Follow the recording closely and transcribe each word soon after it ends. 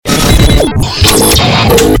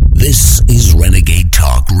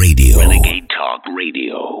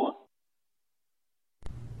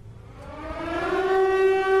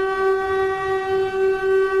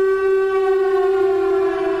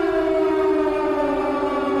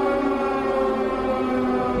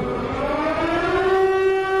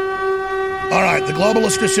The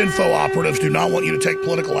globalist disinfo operatives do not want you to take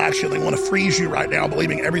political action. They want to freeze you right now,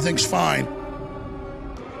 believing everything's fine.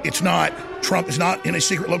 It's not. Trump is not in a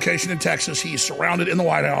secret location in Texas. He's surrounded in the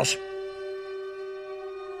White House.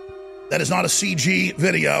 That is not a CG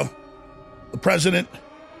video. The president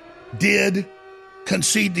did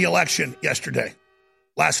concede the election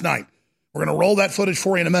last night. We're going to roll that footage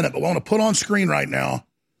for you in a minute, but I want to put on screen right now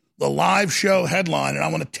the live show headline, and I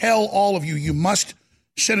want to tell all of you, you must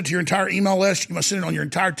send it to your entire email list. You must send it on your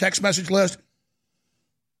entire text message list.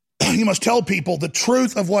 You must tell people the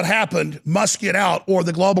truth of what happened must get out, or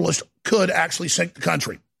the globalists could actually sink the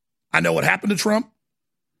country. I know what happened to Trump.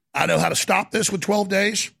 I know how to stop this with 12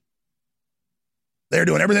 days. They're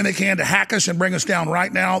doing everything they can to hack us and bring us down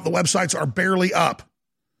right now. The websites are barely up.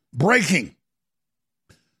 Breaking.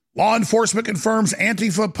 Law enforcement confirms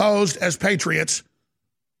Antifa posed as patriots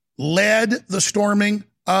led the storming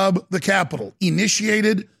of the Capitol,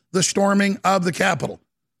 initiated the storming of the Capitol.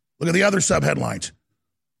 Look at the other subheadlines.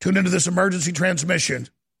 Tune into this emergency transmission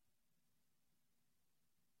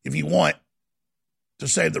if you want to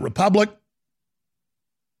save the Republic.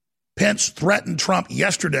 Pence threatened Trump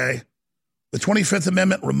yesterday with 25th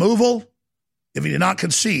Amendment removal if he did not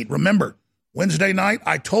concede. Remember, Wednesday night,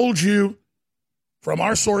 I told you from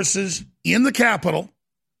our sources in the Capitol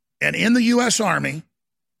and in the U.S. Army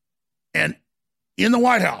and in the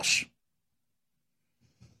White House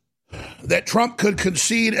that Trump could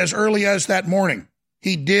concede as early as that morning.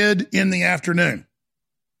 He did in the afternoon,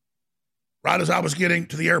 right as I was getting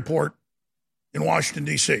to the airport in Washington,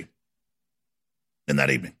 D.C. in that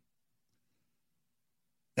evening.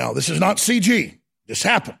 Now, this is not CG. This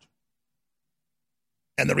happened.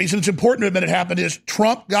 And the reason it's important to admit it happened is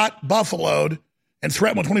Trump got buffaloed and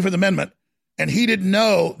threatened with 25th Amendment, and he didn't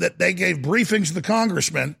know that they gave briefings to the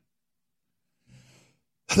congressman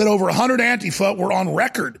that over 100 Antifa were on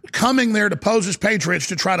record coming there to pose as patriots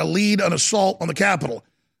to try to lead an assault on the Capitol.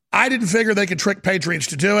 I didn't figure they could trick patriots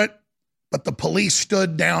to do it, but the police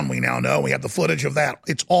stood down, we now know. We have the footage of that.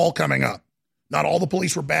 It's all coming up. Not all the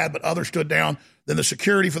police were bad, but others stood down. Then the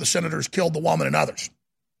security for the senators killed the woman and others.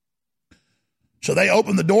 So they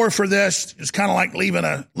opened the door for this. It's kind of like leaving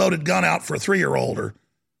a loaded gun out for a 3-year-old or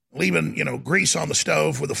leaving, grease on the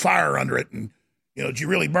stove with a fire under it. And, did you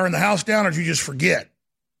really burn the house down or did you just forget?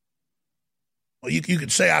 Well, you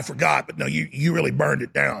could say I forgot, but no, you really burned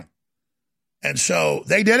it down. And so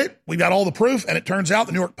they did it. We got all the proof. And it turns out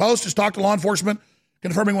the New York Post has talked to law enforcement,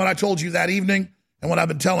 confirming what I told you that evening and what I've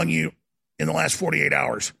been telling you in the last 48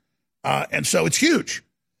 hours. And so it's huge.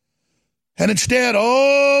 And instead,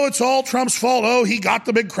 it's all Trump's fault. He got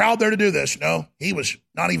the big crowd there to do this. No, he was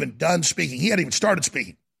not even done speaking. He hadn't even started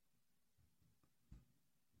speaking.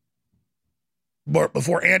 But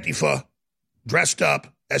before Antifa, dressed up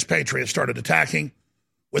as patriots, started attacking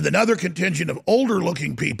with another contingent of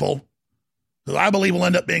older-looking people who I believe will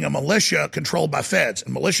end up being a militia controlled by feds.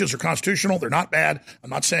 And militias are constitutional. They're not bad. I'm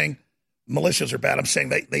not saying militias are bad. I'm saying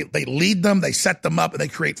they lead them, they set them up, and they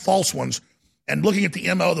create false ones. And looking at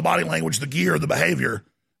the MO, the body language, the gear, the behavior,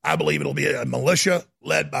 I believe it'll be a militia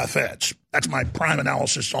led by feds. That's my prime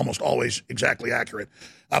analysis, almost always exactly accurate.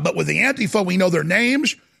 But with the Antifa, we know their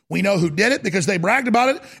names. We know who did it because they bragged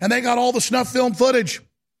about it, and they got all the snuff film footage.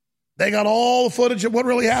 They got all the footage of what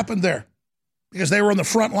really happened there because they were on the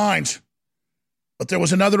front lines. But there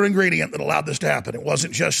was another ingredient that allowed this to happen. It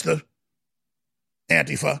wasn't just the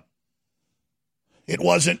Antifa. It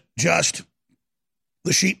wasn't just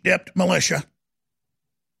the sheep-dipped militia.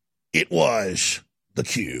 It was the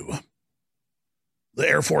Q. The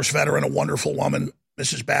Air Force veteran, a wonderful woman,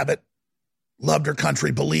 Mrs. Babbitt, loved her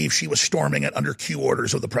country, believed she was storming it under Q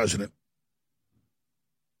orders of the president.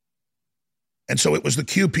 And so it was the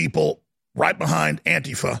Q people right behind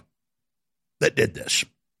Antifa that did this.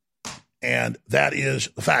 And that is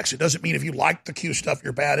the facts. It doesn't mean if you like the Q stuff,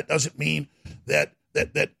 you're bad. It doesn't mean that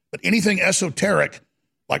but anything esoteric,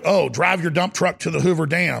 like, drive your dump truck to the Hoover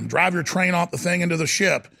Dam, drive your train off the thing into the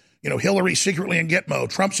ship, Hillary secretly in Gitmo,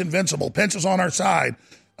 Trump's invincible, Pence is on our side,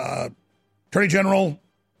 Attorney General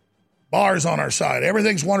Barr's on our side,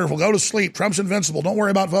 everything's wonderful, go to sleep, Trump's invincible, don't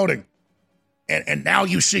worry about voting. And now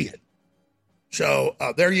you see it. So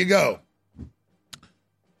there you go.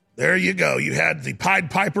 There you go. You had the Pied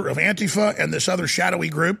Piper of Antifa and this other shadowy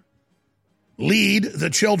group lead the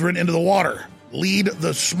children into the water, lead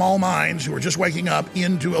the small minds who are just waking up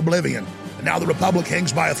into oblivion. And now the Republic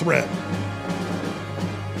hangs by a thread.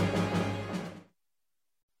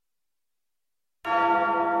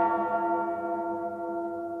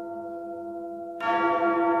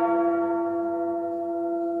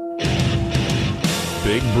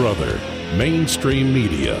 Big Brother, mainstream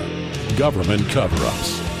media, government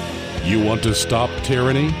cover-ups. You want to stop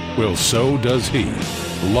tyranny? Well, so does he.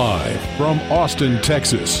 Live from Austin,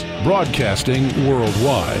 Texas, broadcasting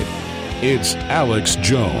worldwide, it's Alex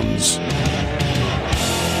Jones.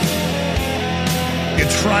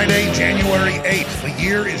 It's Friday, January 8th. The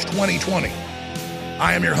year is 2020.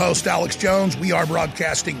 I am your host, Alex Jones. We are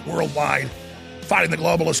broadcasting worldwide, fighting the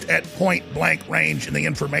globalists at point-blank range in the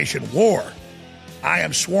information war. I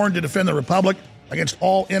am sworn to defend the Republic against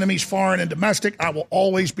all enemies, foreign and domestic. I will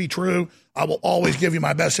always be true. I will always give you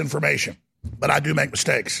my best information. But I do make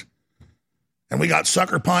mistakes. And we got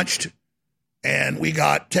sucker punched, and we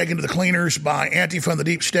got taken to the cleaners by Antifa and the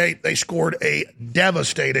deep state. They scored a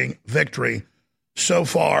devastating victory so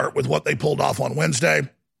far with what they pulled off on Wednesday,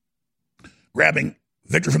 grabbing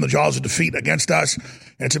victory from the jaws of defeat against us.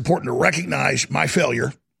 And it's important to recognize my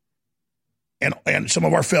failure and some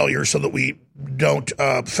of our failures so that we don't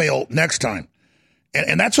fail next time.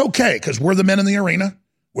 And that's okay, because we're the men in the arena.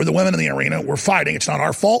 We're the women in the arena. We're fighting. It's not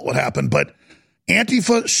our fault what happened, but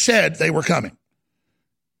Antifa said they were coming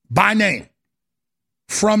by name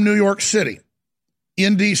from New York City,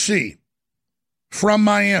 in D.C., from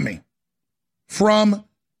Miami, from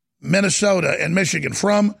Minnesota and Michigan,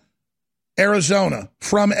 from Arizona,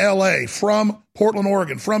 from L.A., from Portland,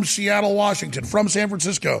 Oregon, from Seattle, Washington, from San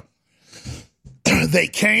Francisco. They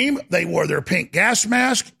came. They wore their pink gas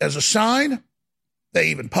mask as a sign. They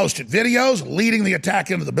even posted videos leading the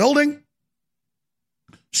attack into the building,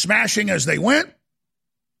 smashing as they went.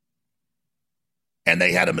 And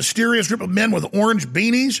they had a mysterious group of men with orange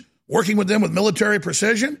beanies working with them with military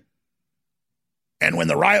precision. And when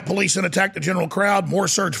the riot police then attacked the general crowd, more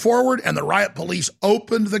surged forward, and the riot police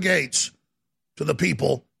opened the gates to the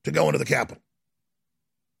people to go into the Capitol.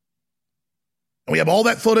 And we have all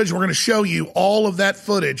that footage. We're going to show you all of that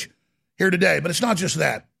footage here today. But it's not just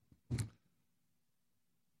that.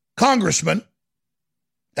 Congressmen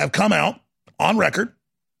have come out on record,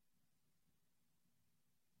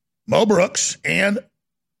 Mo Brooks and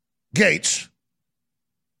Gates,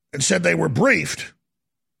 and said they were briefed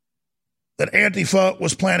that Antifa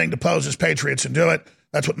was planning to pose as patriots and do it.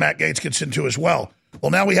 That's what Matt Gaetz gets into as well.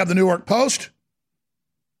 Well, now we have the New York Post.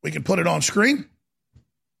 We can put it on screen,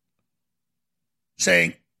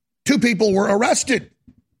 saying 2 people were arrested.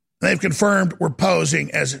 They've confirmed we're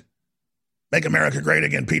posing as Make America Great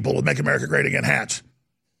Again people with Make America Great Again hats.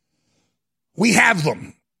 We have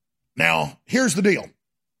them. Now, here's the deal.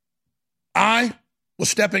 I was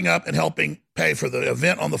stepping up and helping pay for the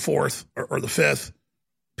event on the 4th or the 5th.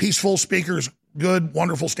 Peaceful speakers, good,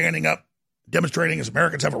 wonderful, standing up, demonstrating as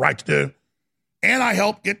Americans have a right to do. And I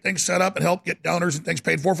helped get things set up and helped get donors and things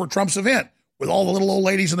paid for Trump's event with all the little old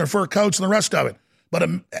ladies in their fur coats and the rest of it. But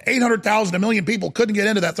 800,000, 1 million people couldn't get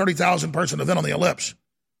into that 30,000 person event on the Ellipse.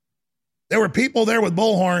 There were people there with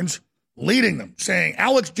bullhorns leading them, saying,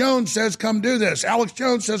 Alex Jones says, come do this. Alex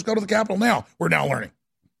Jones says, go to the Capitol now. We're now learning.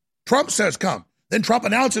 Trump says, come. Then Trump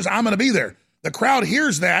announces, I'm going to be there. The crowd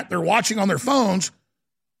hears that. They're watching on their phones,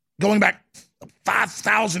 going back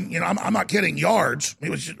 5,000, I'm not kidding, yards,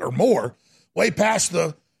 or more, way past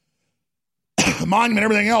the monument and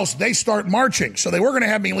everything else. They start marching. So they were going to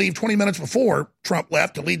have me leave 20 minutes before Trump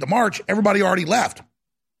left to lead the march. Everybody already left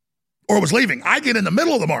or was leaving. I get in the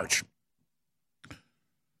middle of the march.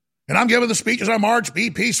 And I'm giving the speech as I march,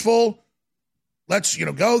 be peaceful. Let's,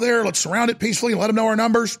 go there. Let's surround it peacefully and let them know our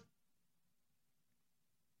numbers.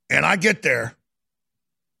 And I get there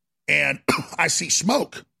and I see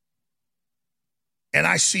smoke and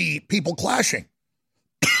I see people clashing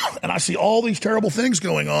and I see all these terrible things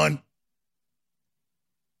going on.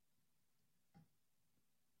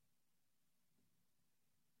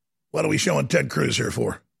 What are we showing Ted Cruz here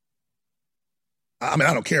for? I mean,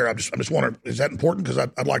 I don't care. I'm just wondering, is that important? Because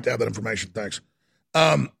I'd like to have that information. Thanks.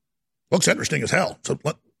 Looks interesting as hell. So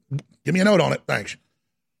give me a note on it. Thanks.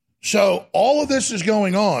 So all of this is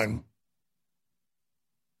going on,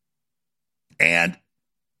 and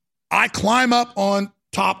I climb up on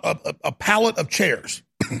top of a pallet of chairs,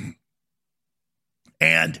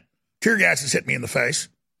 and tear gas has hit me in the face.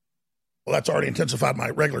 Well, that's already intensified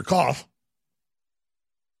my regular cough.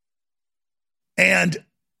 And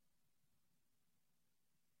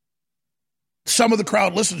some of the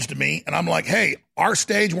crowd listens to me, and I'm like, hey, our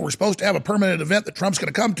stage where we're supposed to have a permanent event that Trump's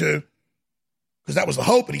going to come to, because that was the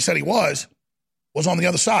hope, and he said he was on the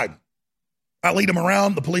other side. I lead them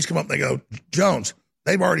around. The police come up, and they go, Jones,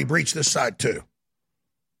 they've already breached this side too.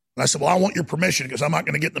 And I said, well, I want your permission because I'm not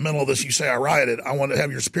going to get in the middle of this. You say I rioted. I want to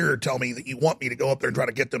have your superior tell me that you want me to go up there and try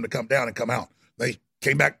to get them to come down and come out. They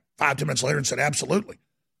came back 5-10 minutes later and said, absolutely.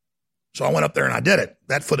 So I went up there and I did it.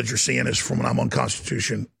 That footage you're seeing is from when I'm on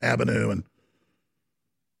Constitution Avenue and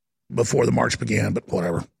before the march began, but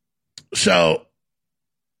whatever. So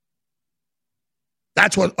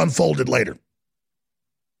that's what unfolded later.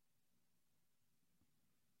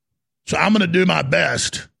 So I'm going to do my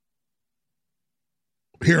best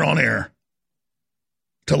here on air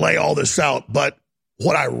to lay all this out. But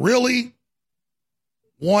what I really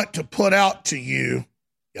want to put out to you,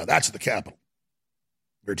 that's the Capitol.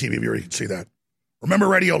 Your TV viewer, you can see that. Remember,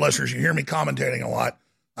 radio listeners, you hear me commentating a lot.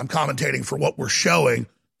 I'm commentating for what we're showing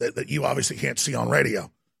that you obviously can't see on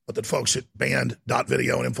radio, but that folks at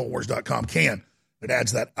band.video and Infowars.com can. It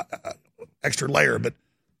adds that extra layer. But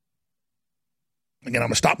again, I'm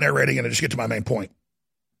going to stop narrating and just get to my main point.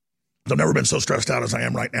 I've never been so stressed out as I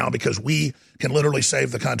am right now because we can literally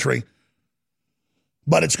save the country.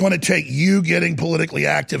 But it's going to take you getting politically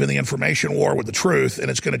active in the information war with the truth, and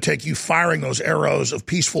it's going to take you firing those arrows of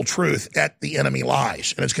peaceful truth at the enemy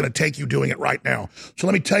lies, and it's going to take you doing it right now. So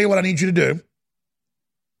let me tell you what I need you to do, and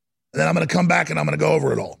then I'm going to come back and I'm going to go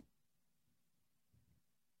over it all.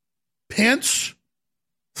 Pence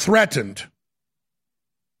threatened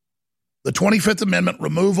the 25th Amendment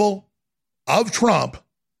removal of Trump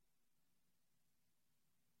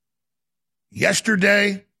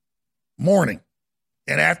yesterday morning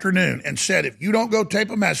and afternoon and said, if you don't go tape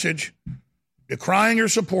a message decrying your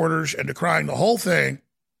supporters and decrying the whole thing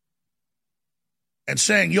and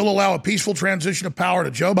saying you'll allow a peaceful transition of power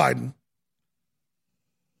to Joe Biden,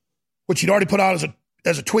 which he'd already put out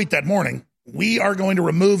as a tweet that morning, we are going to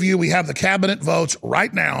remove you. We have the cabinet votes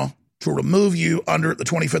right now to remove you under the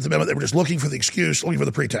 25th Amendment. They were just looking for the excuse, looking for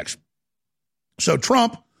the pretext. So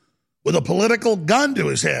Trump, with a political gun to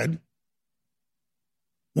his head,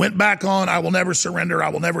 went back on, I will never surrender, I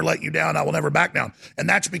will never let you down, I will never back down. And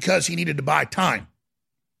that's because he needed to buy time.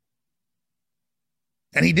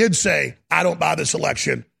 And he did say, I don't buy this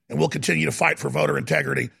election, and we'll continue to fight for voter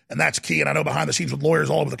integrity, and that's key. And I know behind the scenes with lawyers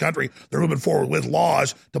all over the country, they're moving forward with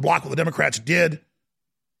laws to block what the Democrats did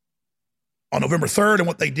on November 3rd and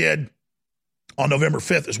what they did on November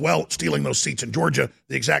 5th as well, stealing those seats in Georgia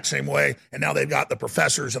the exact same way. And now they've got the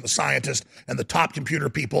professors and the scientists and the top computer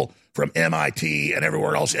people from MIT and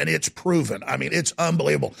everywhere else, and it's proven. I mean, it's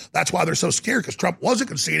unbelievable. That's why they're so scared, because Trump wasn't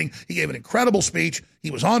conceding. He gave an incredible speech.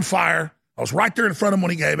 He was on fire. I was right there in front of him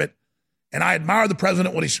when he gave it. And I admire the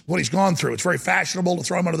president, what he's gone through. It's very fashionable to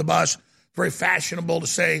throw him under the bus. Very fashionable to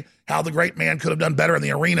say how the great man could have done better in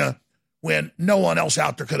the arena when no one else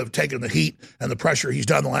out there could have taken the heat and the pressure he's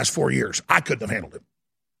done the last 4 years. I couldn't have handled it.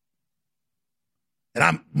 And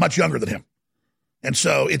I'm much younger than him. And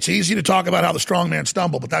so it's easy to talk about how the strong man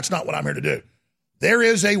stumbled, but that's not what I'm here to do. There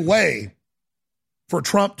is a way for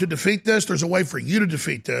Trump to defeat this. There's a way for you to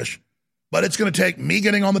defeat this, but it's going to take me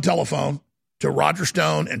getting on the telephone to Roger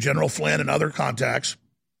Stone and General Flynn and other contacts.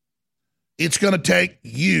 It's going to take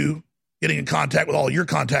you getting in contact with all your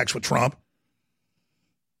contacts with Trump.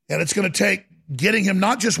 And it's going to take getting him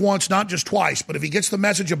not just once, not just twice, but if he gets the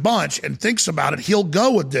message a bunch and thinks about it, he'll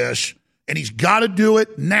go with this, and he's got to do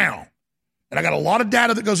it now. And I got a lot of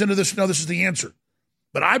data that goes into this to know this is the answer.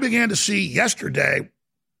 But I began to see yesterday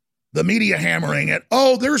the media hammering at,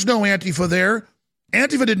 there's no Antifa there.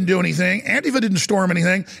 Antifa didn't do anything. Antifa didn't storm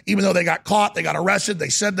anything, even though they got caught, they got arrested, they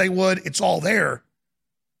said they would. It's all there.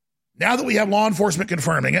 Now that we have law enforcement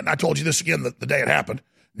confirming it, and I told you this again the day it happened,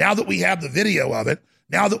 now that we have the video of it,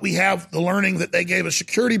 now that we have the learning that they gave a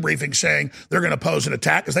security briefing saying they're going to pose an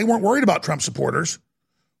attack because they weren't worried about Trump supporters,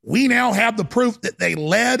 we now have the proof that they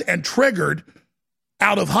led and triggered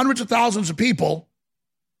out of hundreds of thousands of people,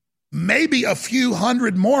 maybe a few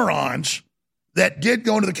hundred morons that did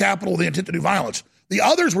go into the Capitol with the intent to do violence. The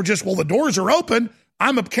others were just, the doors are open.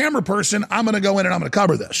 I'm a camera person. I'm going to go in and I'm going to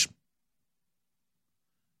cover this.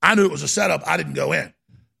 I knew it was a setup. I didn't go in.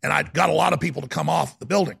 And I got a lot of people to come off the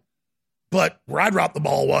building. But where I dropped the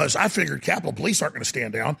ball was I figured Capitol Police aren't going to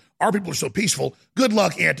stand down. Our people are so peaceful. Good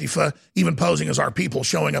luck, Antifa, even posing as our people,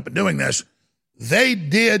 showing up and doing this. They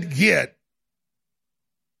did get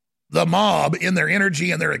the mob in their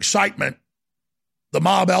energy and their excitement, the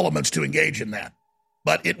mob elements to engage in that.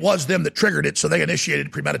 But it was them that triggered it, so they initiated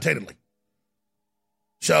it premeditatedly.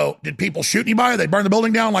 So did people shoot anybody? They burn the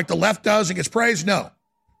building down like the left does and gets praised? No.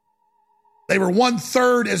 They were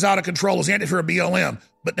 1/3 as out of control as Antifa or BLM,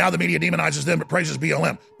 but now the media demonizes them but praises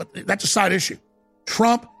BLM. But that's a side issue.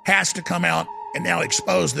 Trump has to come out and now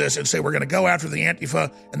expose this and say we're going to go after the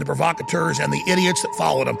Antifa and the provocateurs and the idiots that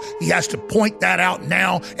followed him. He has to point that out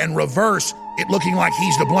now and reverse it looking like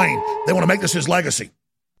he's to blame. They want to make this his legacy.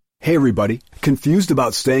 Hey everybody, confused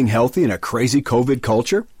about staying healthy in a crazy COVID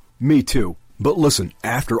culture? Me too. But listen,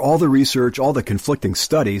 after all the research, all the conflicting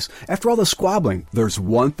studies, after all the squabbling, there's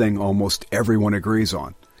one thing almost everyone agrees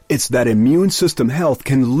on. It's that immune system health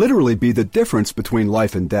can literally be the difference between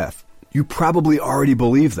life and death. You probably already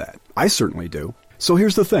believe that. I certainly do. So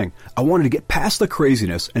here's the thing. I wanted to get past the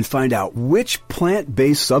craziness and find out which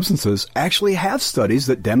plant-based substances actually have studies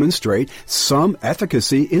that demonstrate some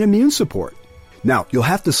efficacy in immune support. Now, you'll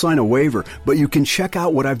have to sign a waiver, but you can check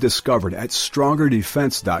out what I've discovered at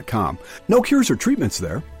StrongerDefense.com. No cures or treatments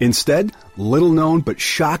there. Instead, little-known but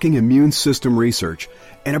shocking immune system research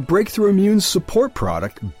and a breakthrough immune support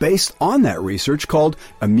product based on that research called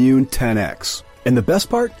Immune 10X. And the best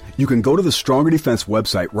part? You can go to the Stronger Defense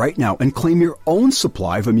website right now and claim your own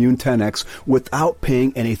supply of Immune 10X without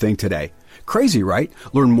paying anything today. Crazy, right?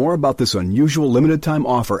 Learn more about this unusual limited-time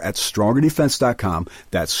offer at StrongerDefense.com.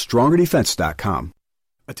 That's StrongerDefense.com.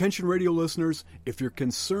 Attention radio listeners, if you're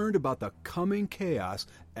concerned about the coming chaos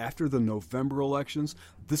after the November elections,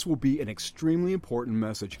 this will be an extremely important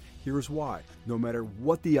message. Here's why. No matter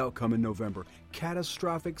what the outcome in November,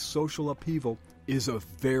 catastrophic social upheaval is a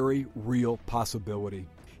very real possibility.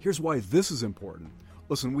 Here's why this is important.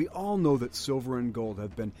 Listen, we all know that silver and gold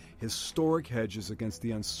have been historic hedges against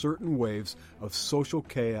the uncertain waves of social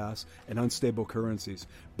chaos and unstable currencies.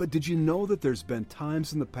 But did you know that there's been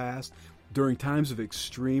times in the past, during times of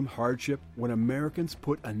extreme hardship, when Americans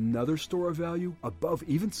put another store of value above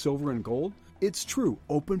even silver and gold? It's true,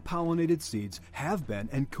 open-pollinated seeds have been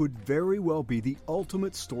and could very well be the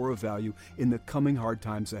ultimate store of value in the coming hard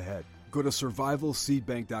times ahead. Go to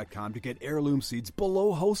survivalseedbank.com to get heirloom seeds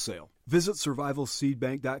below wholesale. Visit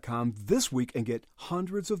survivalseedbank.com this week and get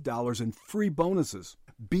hundreds of dollars in free bonuses.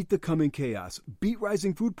 Beat the coming chaos, beat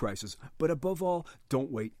rising food prices, but above all,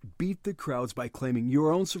 don't wait. Beat the crowds by claiming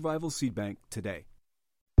your own Survival Seed Bank today.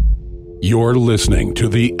 You're listening to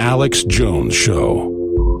The Alex Jones Show.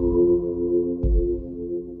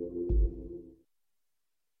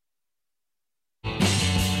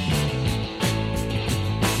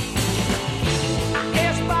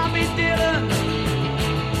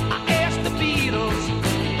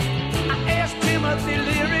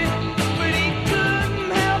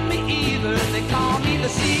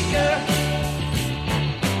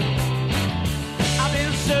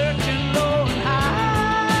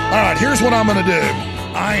 All right, here's what I'm going to do.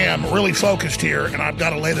 I am really focused here, and I've got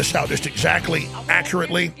to lay this out just exactly,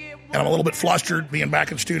 accurately, and I'm a little bit flustered being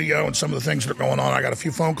back in studio and some of the things that are going on. I got a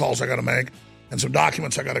few phone calls I got to make and some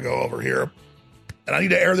documents I got to go over here. And I need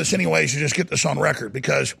to air this anyways to just get this on record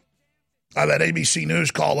because I've had ABC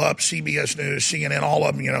News call up, CBS News, CNN, all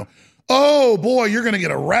of them, oh, boy, you're going to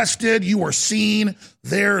get arrested. You were seen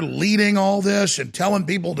there leading all this and telling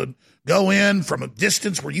people to go in from a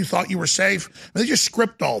distance where you thought you were safe. They just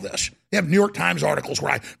script all this. They have New York Times articles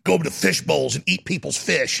where I go to fish bowls and eat people's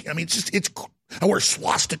fish. I mean, I wear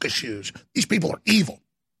swastika shoes. These people are evil.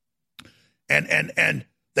 And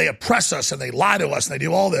they oppress us and they lie to us and they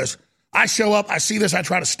do all this. I show up, I see this, I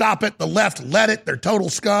try to stop it. The left let it. They're total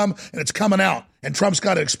scum and it's coming out. And Trump's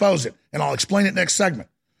got to expose it. And I'll explain it next segment.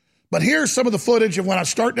 But here's some of the footage of when I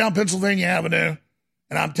start down Pennsylvania Avenue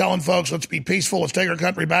and I'm telling folks, let's be peaceful, let's take our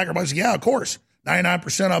country back. Everybody says, yeah, of course. 99%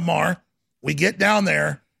 of them are. We get down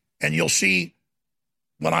there, and you'll see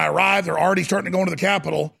when I arrive, they're already starting to go into the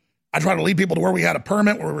Capitol. I try to lead people to where we had a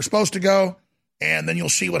permit, where we were supposed to go, and then you'll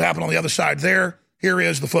see what happened on the other side there. Here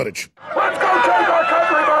is the footage. Let's go take our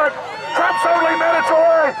country back. Trump's only minutes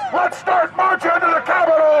away. Let's start marching to the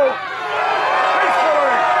Capitol.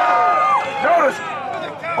 Peacefully. Notice,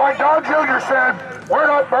 like Don Jr. said, we're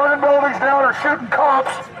not burning buildings down or shooting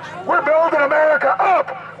cops. We're building America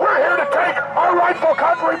up. We're here to take our rightful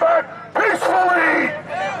country back peacefully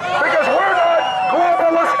because we're not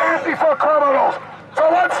globalist Antifa criminals. So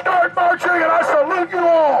let's start marching, and I salute you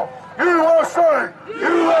all. USA!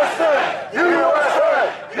 USA!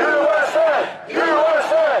 USA! USA!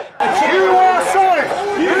 USA! USA!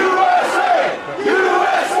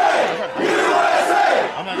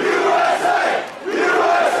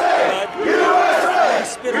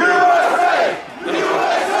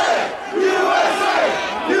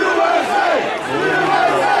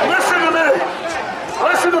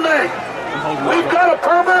 We've got a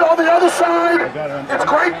permit on the other side. It's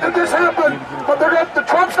great that this happened, but the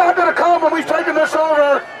Trump's not going to come when we've taken this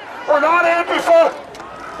over. We're not Antifa.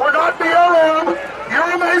 We're not BLM.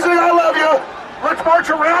 You're amazing. I love you. Let's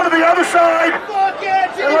march around to the other side.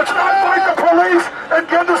 And let's not fight the police and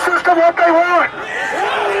give the system what they want.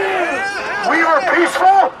 We are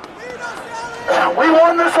peaceful. We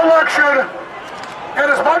won this election. And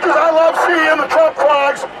as much as I love seeing the Trump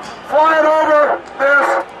flags flying over this,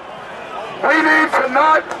 we need to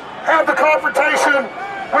not have the confrontation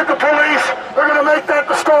with the police. They're going to make that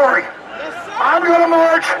the story. I'm going to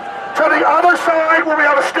march to the other side where we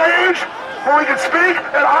have a stage where we can speak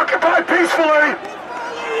and occupy peacefully.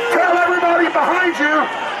 Tell everybody everybody behind you,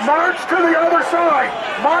 march to the other side.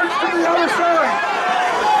 March to the other side.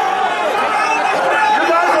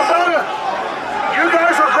 You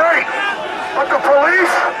guys are great. But the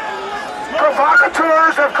police,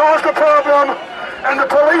 provocateurs have caused a problem, and the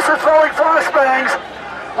police are throwing flashbangs.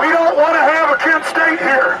 We don't want to have a Kent State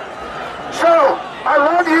here. So, I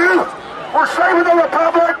love you. We're saving the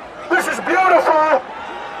Republic. This is beautiful.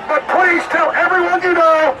 But please tell everyone you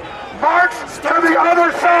know, march to the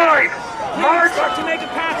other side. March. Start to make a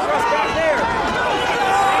path for us back there.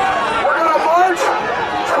 We're going to march.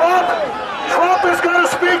 Trump is going to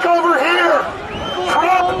speak over here.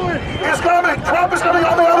 Trump is going to be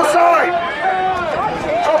on the other side.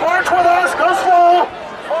 So march with us. Go slow.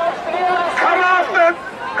 Come off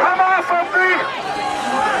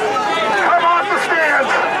the stands.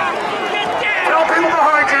 Tell people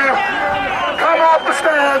behind you. Come off the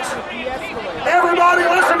stands. Everybody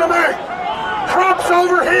listen to me. Trump's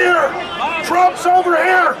over here. Trump's over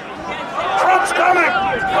here. Trump's coming.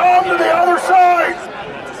 Come to the other side.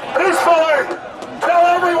 Peacefully. Tell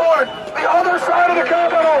everyone. The other side of the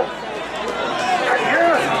Capitol.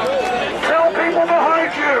 Yes. Tell people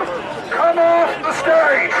behind you. Come off the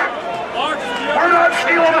stage. We're not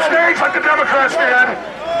stealing the stage like the Democrats did.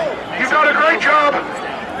 You've done a great job.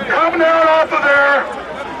 Come down off of there.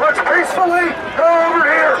 Let's peacefully go over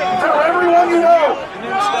here. Tell everyone you know.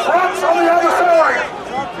 Trump's on the other side.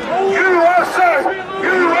 USA!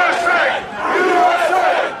 USA!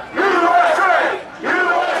 USA! USA!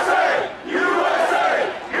 USA! USA! USA!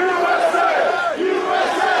 USA!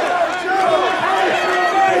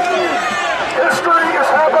 History is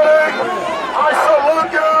happening. I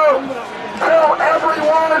salute you. Tell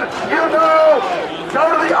everyone you know. Go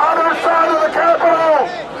to the other side of the Capitol.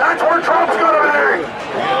 That's where Trump's going to be.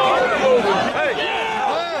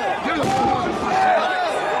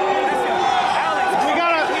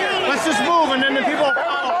 Let's just move and then the people.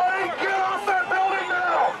 Everybody get off that building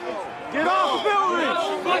now. Get off the building.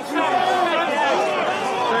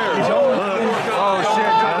 Oh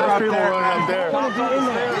shit! People running up there.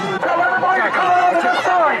 Tell everybody to come out to this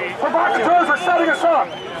side. Provocateurs are setting us up.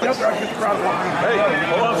 Hey,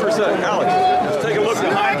 hold on for a second. Alex, just take a look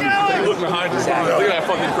behind you. Take a look behind you. Look at that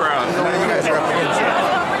fucking crowd.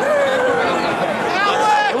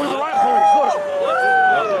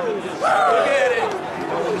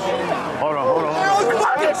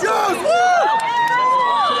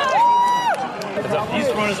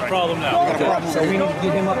 East Front is a problem now. So we need to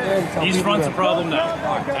get him up there. And tell East people Front's a that- problem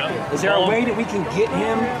now. Is there a way that we can get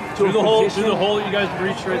him to Through a the hole, position? through the hole you guys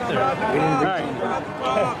breached right there.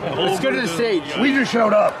 Let's go to the stage. We just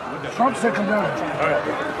showed up. Trump said come down. All right,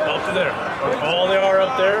 up to there. All they are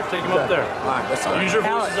up there, take them up there. Use your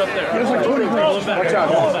voices up there. Call them back.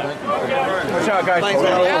 Call them back. Watch out, guys.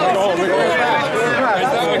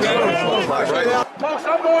 Folks,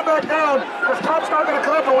 I'm going back down because Trump's not going to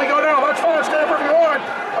come when we go down. That's fine, stand for the line.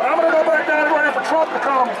 But I'm going to go back down and wait for Trump to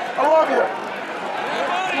come. I love you.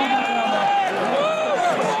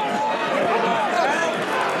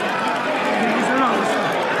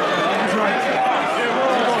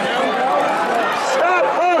 Stop,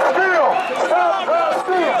 hold still. Stop, hold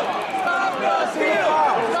still.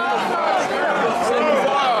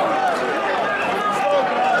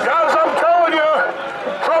 Guys, I'm telling you,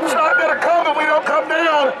 Trump's not going to come if we don't come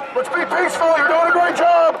down. Let's be peaceful. You're doing a great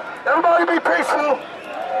job. Everybody be peaceful.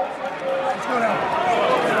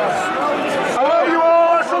 I love you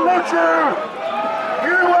all. I salute you.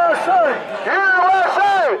 USA!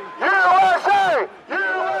 USA! USA!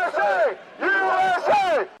 USA!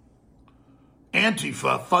 USA!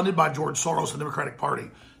 Antifa, funded by George Soros and the Democratic Party,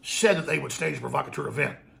 said that they would stage a provocateur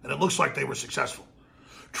event, and it looks like they were successful.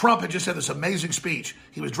 Trump had just had this amazing speech.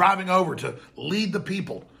 He was driving over to lead the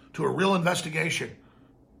people to a real investigation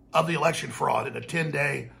of the election fraud in a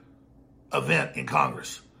 10-day event in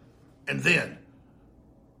Congress. And then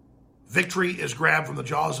victory is grabbed from the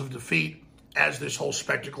jaws of defeat as this whole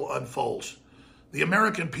spectacle unfolds. The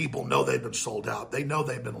American people know they've been sold out. They know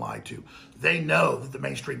they've been lied to. They know that the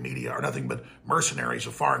mainstream media are nothing but mercenaries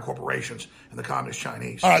of foreign corporations and the communist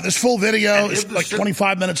Chinese. All right, this full video is like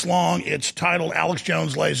 25 minutes long. It's titled Alex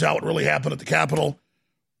Jones Lays Out What Really Happened at the Capitol.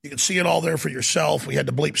 You can see it all there for yourself. We had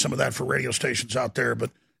to bleep some of that for radio stations out there,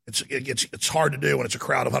 but it's hard to do when it's a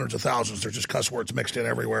crowd of hundreds of thousands. There's just cuss words mixed in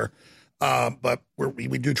everywhere. But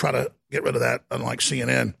we do try to get rid of that, unlike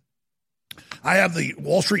CNN. I have the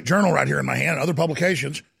Wall Street Journal right here in my hand, and other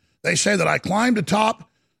publications. They say that I climbed atop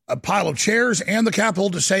a pile of chairs and the Capitol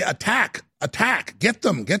to say, attack, get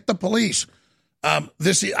them, get the police. I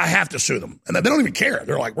have to sue them. And they don't even care.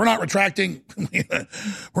 They're like, we're not retracting. We're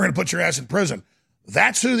going to put your ass in prison.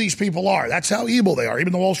 That's who these people are. That's how evil they are.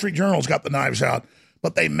 Even the Wall Street Journal's got the knives out.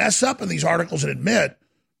 But they mess up in these articles and admit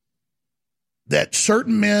that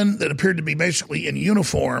certain men that appeared to be basically in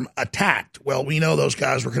uniform attacked. Well, we know those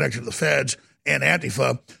guys were connected to the feds and Antifa.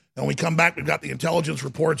 And when we come back, we've got the intelligence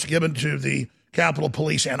reports given to the Capitol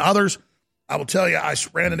Police and others. I will tell you, I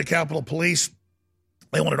ran into Capitol Police.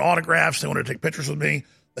 They wanted autographs. They wanted to take pictures with me.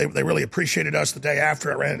 They really appreciated us the day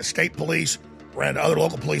after. I ran into state police, ran into other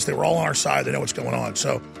local police. They were all on our side. They know what's going on.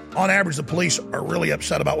 So on average, the police are really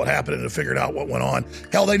upset about what happened and have figured out what went on.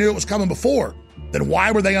 Hell, they knew it was coming before. Then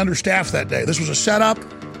why were they understaffed that day? This was a setup.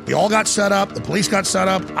 We all got set up. The police got set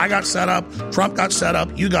up. I got set up. Trump got set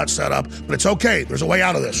up. You got set up. But it's okay. There's a way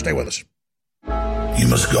out of this. Stay with us. You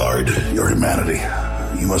must guard your humanity.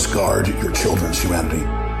 You must guard your children's humanity.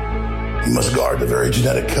 You must guard the very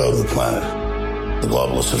genetic code of the planet. The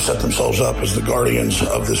globalists have set themselves up as the guardians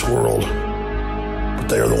of this world. But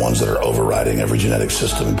they are the ones that are overriding every genetic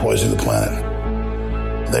system and poisoning the planet.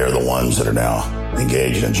 They are the ones that are now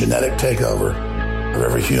engaged in genetic takeover of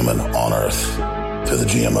every human on Earth through the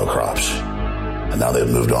GMO crops. And now they've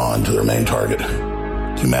moved on to their main target,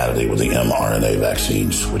 humanity, with the mRNA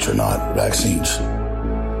vaccines, which are not vaccines.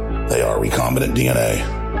 They are recombinant DNA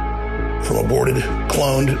from aborted,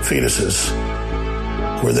 cloned fetuses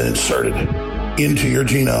who are then inserted into your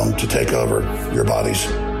genome to take over your body's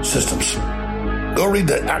systems. Go read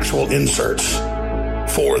the actual inserts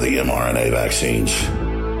for the mRNA vaccines,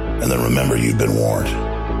 and then remember you've been warned.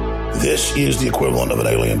 This is the equivalent of an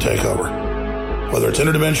alien takeover. Whether it's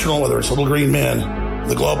interdimensional, whether it's little green men,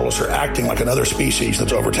 the globalists are acting like another species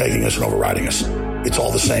that's overtaking us and overriding us. It's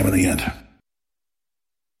all the same in the end.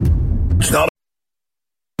 It's not.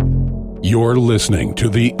 You're listening to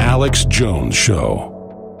The Alex Jones Show.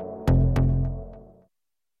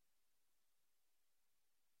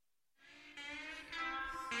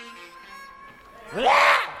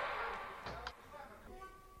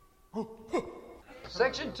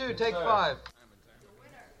 Section 2, take 5.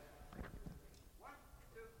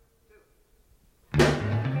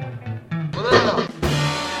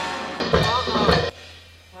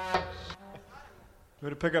 Way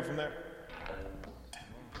to pick up from there.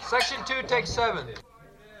 Section 2, take 7.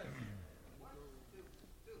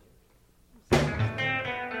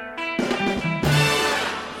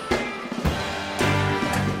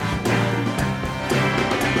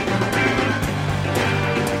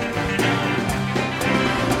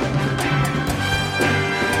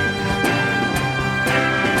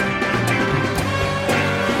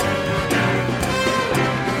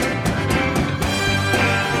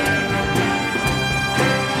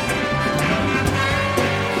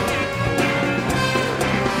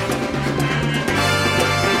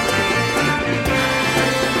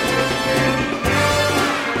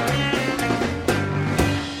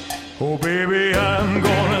 Oh, baby, I'm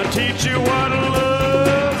gonna teach you what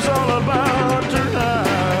love's all about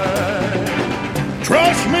tonight.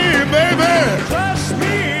 Trust me, baby. Trust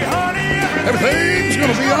me, honey, Everything's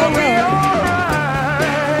gonna be all right.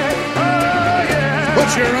 Oh, yeah.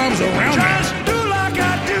 Put your arms around me. Just do like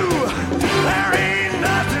I do. There ain't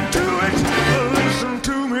nothing to it. Listen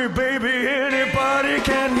to me, baby. Anybody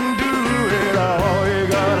can do it. All you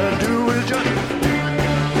gotta do is just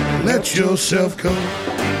let yourself go.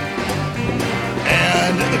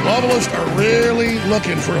 And the globalists are really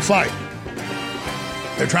looking for a fight.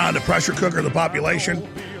 They're trying to pressure cooker the population,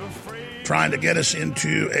 trying to get us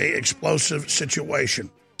into an explosive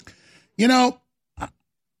situation. You know,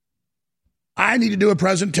 I need to do a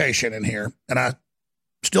presentation in here, and I'm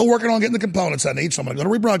still working on getting the components I need, so I'm going to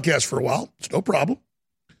go to rebroadcast for a while. It's no problem.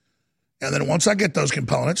 And then once I get those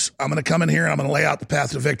components, I'm going to come in here and I'm going to lay out the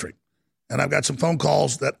path to victory. And I've got some phone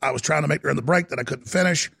calls that I was trying to make during the break that I couldn't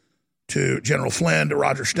finish, to General Flynn, to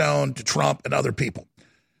Roger Stone, to Trump, and other people.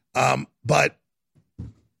 But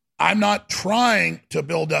I'm not trying to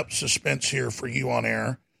build up suspense here for you on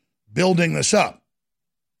air, building this up.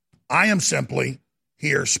 I am simply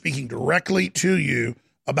here speaking directly to you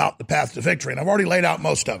about the path to victory, and I've already laid out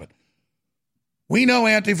most of it. We know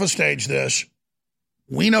Antifa staged this.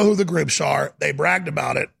 We know who the groups are. They bragged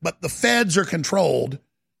about it, but the feds are controlled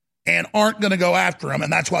and aren't going to go after them,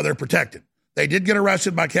 and that's why they're protected. They did get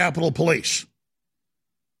arrested by Capitol Police.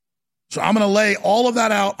 So I'm going to lay all of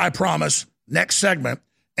that out, I promise, next segment.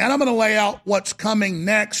 And I'm going to lay out what's coming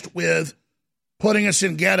next with putting us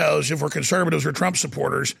in ghettos if we're conservatives or Trump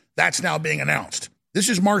supporters. That's now being announced. This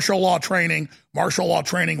is martial law training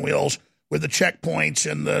wheels with the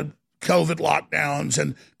checkpoints and the COVID lockdowns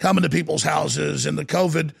and coming to people's houses and the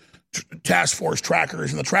COVID task force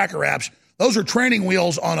trackers and the tracker apps. Those are training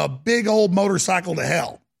wheels on a big old motorcycle to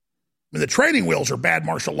hell. I mean, the training wheels are bad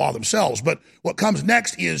martial law themselves, but what comes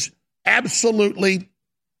next is absolutely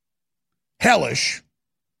hellish,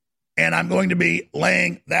 and I'm going to be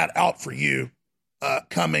laying that out for you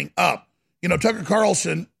coming up. You know, Tucker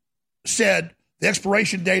Carlson said the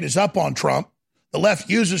expiration date is up on Trump. The left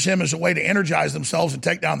uses him as a way to energize themselves and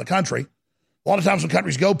take down the country. A lot of times when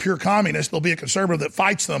countries go pure communist, there'll be a conservative that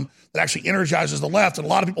fights them that actually energizes the left, and a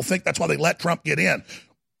lot of people think that's why they let Trump get in.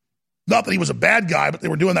 Not that he was a bad guy, but they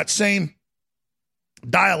were doing that same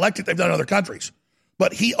dialectic they've done in other countries.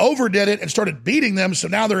 But he overdid it and started beating them, so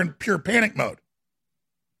now they're in pure panic mode.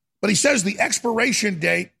 But he says the expiration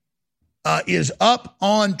date is up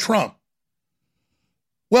on Trump.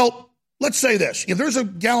 Well, let's say this. If there's a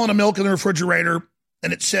gallon of milk in the refrigerator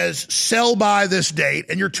and it says sell by this date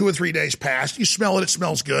and you're 2 or 3 days past, you smell it, it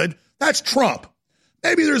smells good, that's Trump.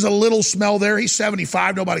 Maybe there's a little smell there. He's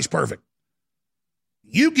 75. Nobody's perfect.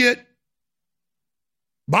 You get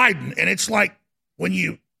Biden, and it's like when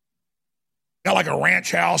you got like a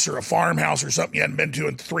ranch house or a farmhouse or something you hadn't been to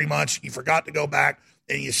in 3 months, you forgot to go back,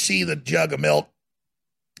 and you see the jug of milk,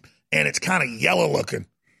 and it's kind of yellow looking.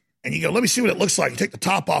 And you go, let me see what it looks like. You take the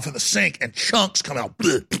top off in the sink, and chunks come out.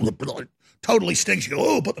 Totally stinks. You go,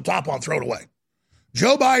 oh, put the top on, throw it away.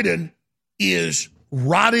 Joe Biden is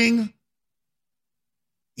rotting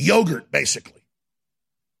yogurt, basically.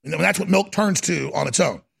 And that's what milk turns to on its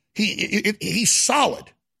own. He's solid.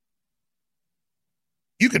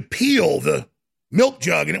 You could peel the milk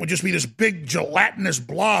jug, and it would just be this big gelatinous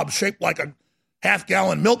blob shaped like a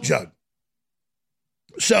half-gallon milk jug.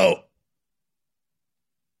 So,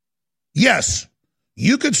 yes,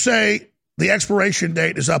 you could say the expiration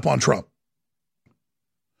date is up on Trump.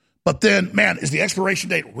 But then, man, is the expiration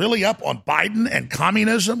date really up on Biden and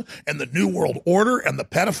communism and the New World Order and the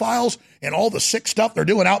pedophiles and all the sick stuff they're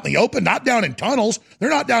doing out in the open? Not down in tunnels.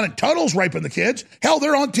 They're not down in tunnels raping the kids. Hell,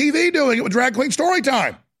 they're on TV doing it with Drag Queen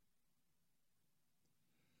Storytime.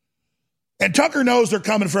 And Tucker knows they're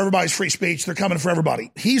coming for everybody's free speech. They're coming for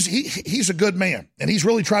everybody. He's a good man, and he's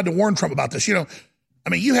really tried to warn Trump about this. You know, I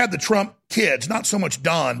mean, you had the Trump kids, not so much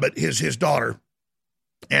Don, but his daughter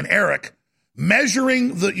and Eric,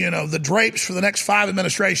 measuring the drapes for the next 5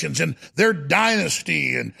 administrations and their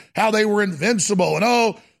dynasty and how they were invincible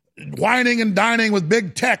and whining and dining with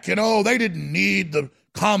big tech. They didn't need the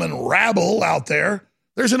common rabble out there.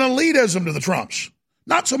 There's an elitism to the Trumps.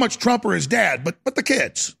 Not so much Trump or his dad, but the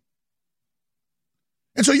kids.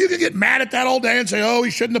 And so you can get mad at that all day and say, oh,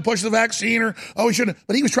 he shouldn't have pushed the vaccine, or, oh, he shouldn't.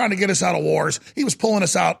 But he was trying to get us out of wars. He was pulling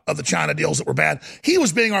us out of the China deals that were bad. He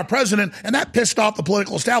was being our president, and that pissed off the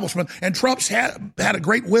political establishment. And Trump's had a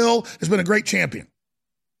great will, has been a great champion.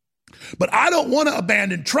 But I don't want to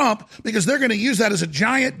abandon Trump because they're going to use that as a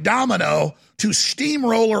giant domino to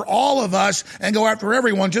steamroller all of us and go after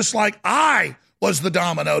everyone, just like I was the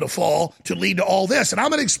domino to fall to lead to all this. And I'm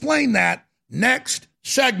going to explain that next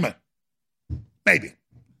segment. Maybe.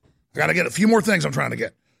 I got to get a few more things I'm trying to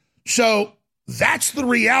get. So that's the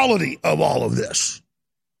reality of all of this.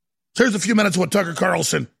 So here's a few minutes of what Tucker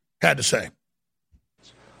Carlson had to say.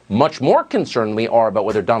 Much more concerned we are about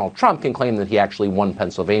whether Donald Trump can claim that he actually won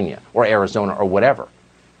Pennsylvania or Arizona or whatever.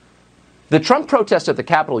 The Trump protest at the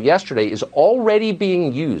Capitol yesterday is already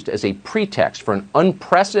being used as a pretext for an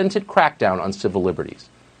unprecedented crackdown on civil liberties.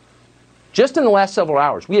 Just in the last several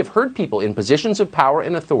hours, we have heard people in positions of power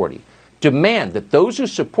and authority demand that those who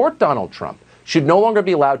support Donald Trump should no longer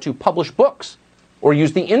be allowed to publish books or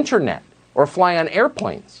use the internet or fly on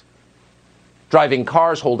airplanes. Driving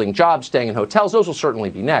cars, holding jobs, staying in hotels, those will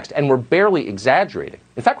certainly be next, and we're barely exaggerating.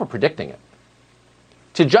 In fact, we're predicting it.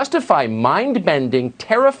 To justify mind-bending,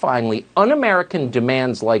 terrifyingly un-American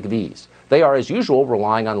demands like these, they are, as usual,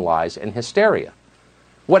 relying on lies and hysteria.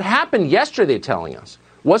 What happened yesterday, telling us,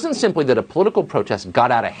 wasn't simply that a political protest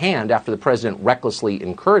got out of hand after the president recklessly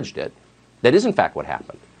encouraged it. That is, in fact, what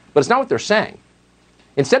happened. But it's not what they're saying.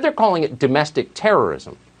 Instead, they're calling it domestic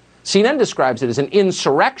terrorism. CNN describes it as an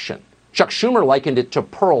insurrection. Chuck Schumer likened it to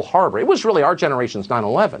Pearl Harbor. It was really our generation's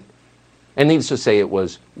 9/11. And needless to say, it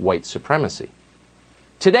was white supremacy.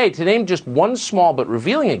 Today, to name just one small but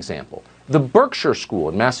revealing example, the Berkshire School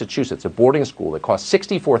in Massachusetts, a boarding school that costs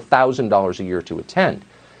 $64,000 a year to attend,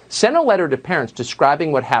 sent a letter to parents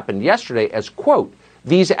describing what happened yesterday as, quote,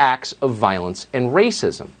 these acts of violence and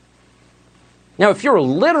racism. Now, if you're a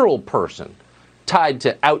literal person tied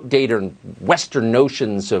to outdated Western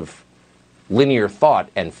notions of linear thought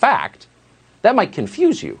and fact, that might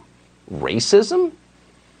confuse you. Racism?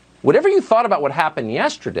 Whatever you thought about what happened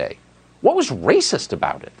yesterday, what was racist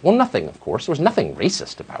about it? Well, nothing, of course. There was nothing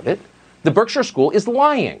racist about it. The Berkshire School is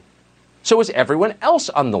lying. So is everyone else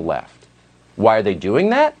on the left. Why are they doing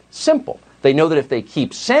that? Simple. They know that if they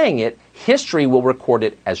keep saying it, history will record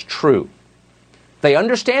it as true. They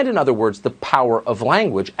understand, in other words, the power of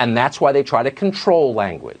language, and that's why they try to control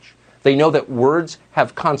language. They know that words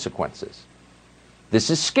have consequences. This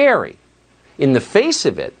is scary. In the face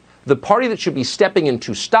of it, the party that should be stepping in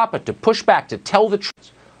to stop it, to push back, to tell the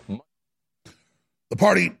truth. The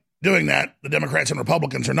party doing that, the Democrats and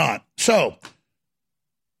Republicans are not. So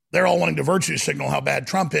they're all wanting to virtue signal how bad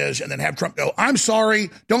Trump is and then have Trump go, I'm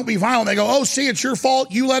sorry, don't be violent. They go, oh, see, it's your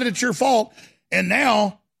fault. You let it, it's your fault. And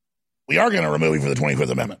now we are going to remove you for the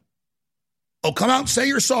 25th Amendment. Oh, come out and say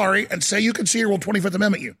you're sorry and say you concede, we'll 25th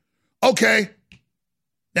Amendment you. Okay.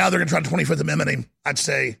 Now they're going to try to 25th Amendment him, I'd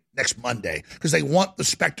say, next Monday, because they want the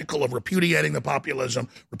spectacle of repudiating the populism,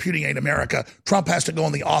 repudiating America. Trump has to go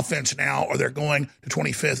on the offense now, or they're going to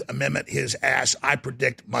 25th Amendment his ass, I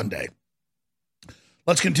predict, Monday.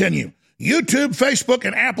 Let's continue. YouTube, Facebook,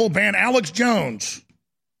 and Apple ban Alex Jones.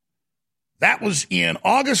 That was in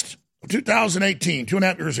August of 2018,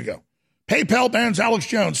 2.5 years ago. PayPal bans Alex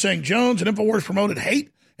Jones, saying Jones and InfoWars promoted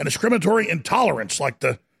hate and discriminatory intolerance, like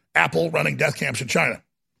the Apple running death camps in China.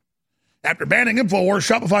 After banning InfoWars,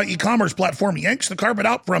 Shopify e-commerce platform yanks the carpet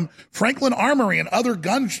out from Franklin Armory and other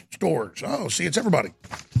gun stores. Oh, see, it's everybody.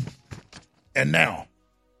 And now,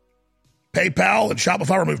 PayPal and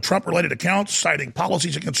Shopify removed Trump-related accounts, citing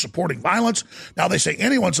policies against supporting violence. Now they say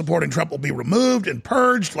anyone supporting Trump will be removed and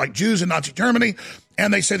purged, like Jews in Nazi Germany.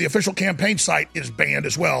 And they say the official campaign site is banned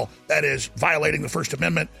as well. That is violating the First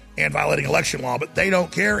Amendment and violating election law. But they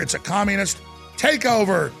don't care. It's a communist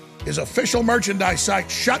takeover. His official merchandise site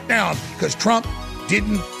shut down because Trump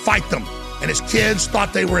didn't fight them, and his kids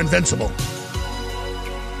thought they were invincible.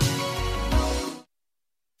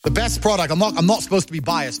 The best product, I'm not supposed to be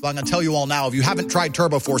biased, but I'm going to tell you all now, if you haven't tried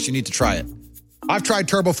TurboForce, you need to try it. I've tried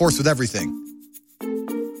TurboForce with everything.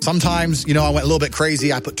 Sometimes, I went a little bit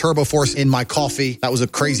crazy. I put TurboForce in my coffee. That was a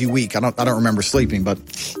crazy week. I don't remember sleeping, but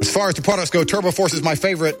as far as the products go, TurboForce is my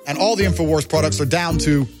favorite, and all the InfoWars products are down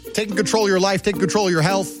to taking control of your life, taking control of your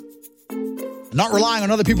health, not relying on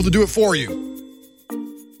other people to do it for you.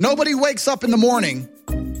 Nobody wakes up in the morning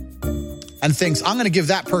and thinks, I'm going to give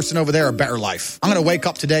that person over there a better life. I'm going to wake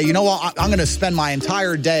up today. You know what? I'm going to spend my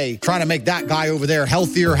entire day trying to make that guy over there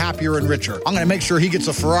healthier, happier, and richer. I'm going to make sure he gets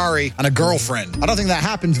a Ferrari and a girlfriend. I don't think that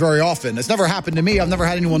happens very often. It's never happened to me. I've never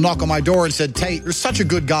had anyone knock on my door and said, Tate, you're such a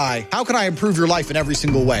good guy. How can I improve your life in every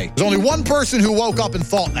single way? There's only one person who woke up and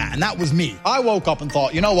thought that, and that was me. I woke up and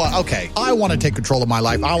thought, you know what? Okay, I want to take control of my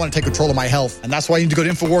life. I want to take control of my health. And that's why you need to go to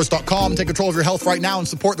Infowars.com, take control of your health right now, and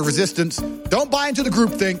support the resistance. Don't buy into the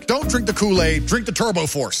groupthink. Don't drink the Kool-Aid. Drink the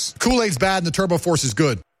TurboForce. Kool-Aid's bad and the TurboForce is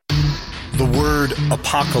good. The word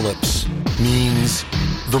apocalypse means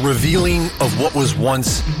the revealing of what was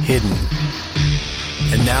once hidden.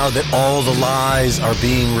 And now that all the lies are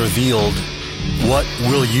being revealed, what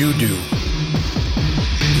will you do?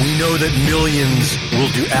 We know that millions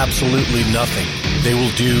will do absolutely nothing. They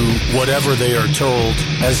will do whatever they are told,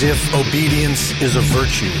 as if obedience is a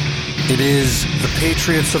virtue. It is the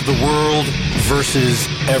patriots of the world versus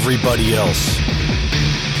everybody else.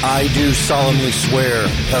 I do solemnly swear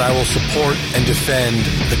that I will support and defend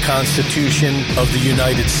the Constitution of the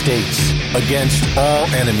United States against all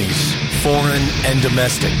enemies, foreign and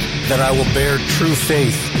domestic, that I will bear true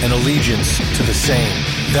faith and allegiance to the same,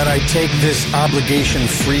 that I take this obligation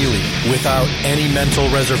freely without any mental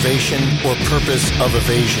reservation or purpose of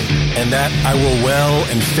evasion, and that I will well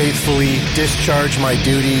and faithfully discharge my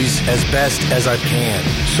duties as best as I can.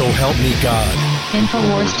 So help me God.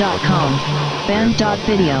 Infowars.com.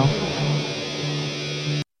 Band.video.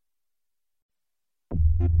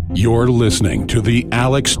 You're listening to The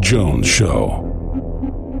Alex Jones Show.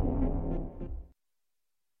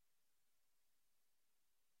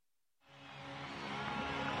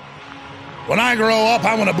 When I grow up,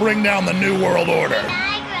 I want to bring down the New World Order. When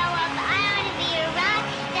I grow up, I want to be a rock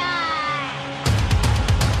star.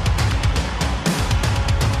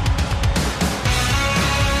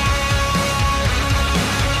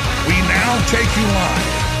 We now take you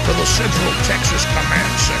live to the Central Texas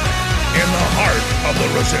Command Center in the heart of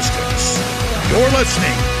the resistance. You're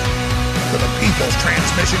listening to the People's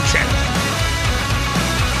Transmission Channel.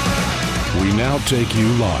 We now take you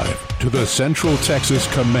live to the Central Texas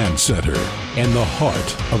Command Center in the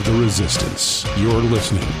heart of the resistance. You're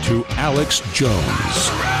listening to Alex Jones.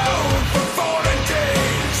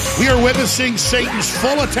 We are witnessing Satan's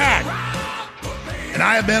full attack. And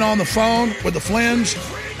I have been on the phone with the Flynn's.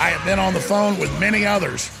 I have been on the phone with many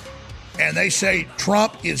others. And they say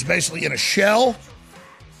Trump is basically in a shell.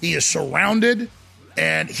 He is surrounded.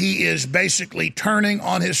 And he is basically turning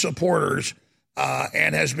on his supporters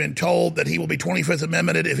and has been told that he will be 25th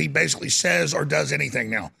Amendmented if he basically says or does anything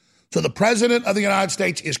now. So the president of the United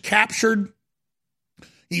States is captured.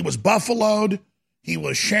 He was buffaloed. He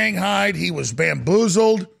was shanghaied. He was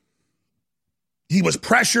bamboozled. He was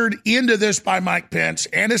pressured into this by Mike Pence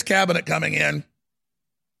and his cabinet coming in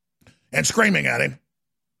and screaming at him.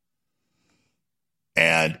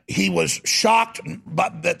 And he was shocked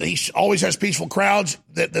but that he always has peaceful crowds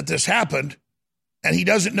that this happened. And he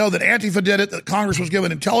doesn't know that Antifa did it, that Congress was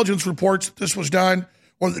given intelligence reports that this was done,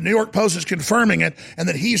 or the New York Post is confirming it, and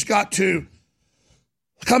that he's got to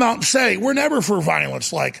come out and say, we're never for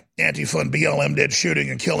violence like Antifa and BLM did,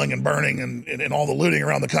 shooting and killing and burning and all the looting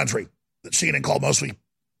around the country that CNN called mostly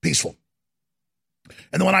peaceful.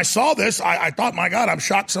 And then when I saw this, I thought, my God, I'm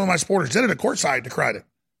shocked some of my supporters did it. Of course I decried it.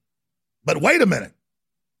 But wait a minute.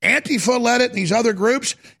 Antifa led it, and these other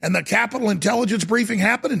groups, and the Capitol Intelligence briefing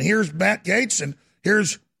happened, and here's Matt Gaetz, and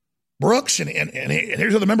here's Brooks, and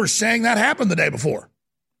here's other members saying that happened the day before.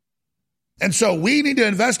 And so we need to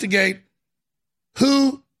investigate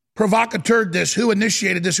who provocateured this, who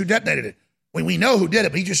initiated this, who detonated it. We know who did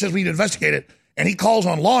it, but he just says we need to investigate it. And he calls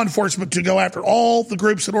on law enforcement to go after all the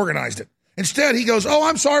groups that organized it. Instead, he goes, oh,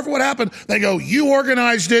 I'm sorry for what happened. They go, you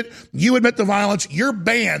organized it. You admit the violence. You're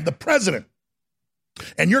banned, the president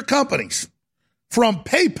and your companies, from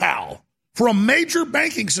PayPal, from major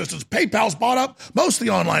banking systems. PayPal's bought up most of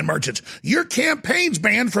the online merchants. Your campaign's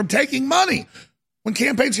banned from taking money, when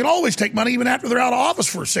campaigns can always take money even after they're out of office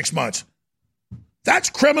for 6 months. That's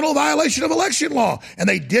criminal violation of election law. And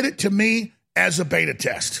they did it to me as a beta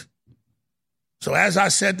test. So as I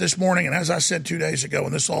said this morning, and as I said 2 days ago,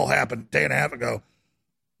 when this all happened, a day and a half ago,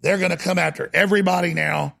 they're going to come after everybody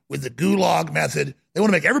now with the gulag method. They want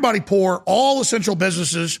to make everybody poor. All essential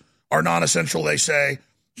businesses are non-essential, they say.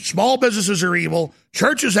 Small businesses are evil.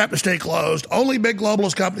 Churches have to stay closed. Only big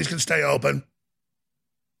globalist companies can stay open.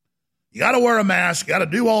 You got to wear a mask. You got to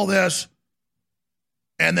do all this.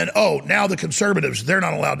 And then, now the conservatives, they're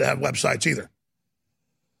not allowed to have websites either.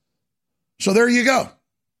 So there you go.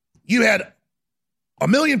 You had 1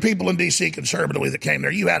 million people in D.C. conservatively that came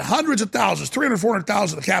there. You had hundreds of thousands, 300,000,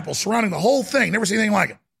 400,000 at the Capitol surrounding the whole thing. Never seen anything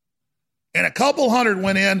like it. And a couple hundred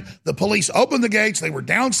went in. The police opened the gates. They were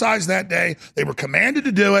downsized that day. They were commanded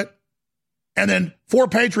to do it. And then 4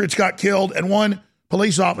 patriots got killed, and 1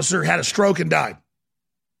 police officer had a stroke and died.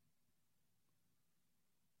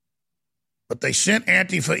 But they sent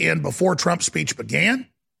Antifa in before Trump's speech began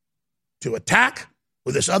to attack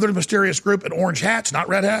with this other mysterious group in orange hats, not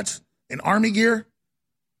red hats, in army gear.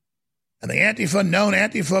 And the known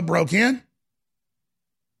Antifa broke in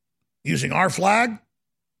using our flag.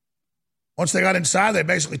 Once they got inside, they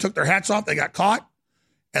basically took their hats off. They got caught.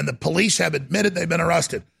 And the police have admitted they've been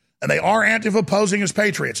arrested. And they are Antifa posing as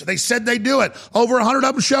patriots. They said they'd do it. Over 100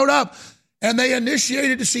 of them showed up. And they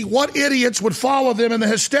initiated to see what idiots would follow them in the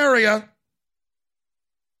hysteria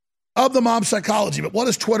of the mob psychology. But what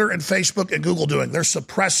is Twitter and Facebook and Google doing? They're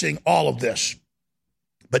suppressing all of this.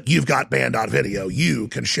 But you've got Band.video. You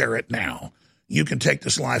can share it now. You can take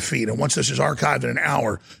this live feed. And once this is archived in an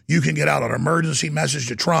hour, you can get out an emergency message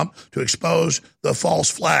to Trump to expose the false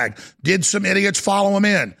flag. Did some idiots follow him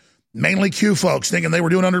in? Mainly Q folks thinking they were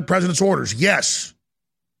doing under president's orders. Yes.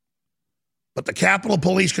 But the Capitol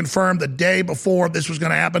Police confirmed the day before this was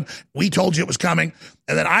going to happen. We told you it was coming.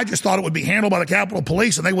 And then I just thought it would be handled by the Capitol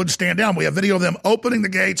Police and they wouldn't stand down. We have video of them opening the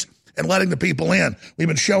gates and letting the people in. We've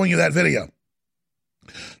been showing you that video.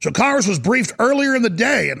 So Congress was briefed earlier in the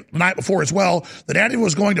day and the night before as well that Antifa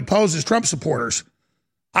was going to pose as Trump supporters.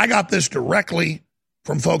 I got this directly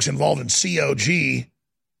from folks involved in COG,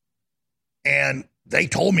 and they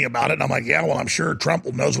told me about it. And I'm like, yeah, well, I'm sure Trump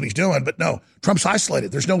knows what he's doing. But no, Trump's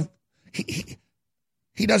isolated. There's no,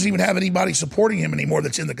 he doesn't even have anybody supporting him anymore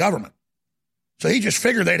that's in the government. So he just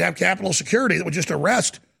figured they'd have Capitol security that would just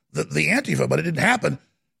arrest the Antifa, but it didn't happen.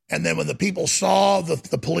 And then when the people saw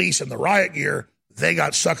the police and the riot gear, they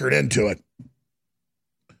got suckered into it.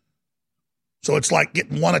 So it's like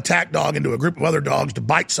getting one attack dog into a group of other dogs to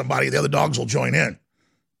bite somebody. The other dogs will join in.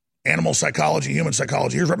 Animal psychology, human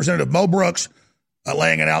psychology. Here's Representative Mo Brooks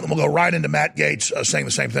laying it out. Then we'll go right into Matt Gaetz saying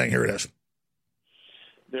the same thing. Here it is.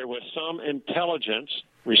 There was some intelligence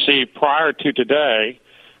received prior to today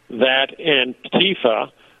that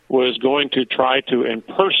Antifa was going to try to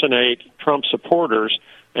impersonate Trump supporters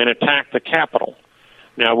and attack the Capitol.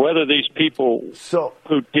 Now, whether these people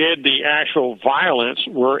who did the actual violence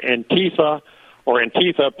were Antifa or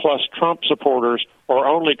Antifa plus Trump supporters or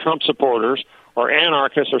only Trump supporters or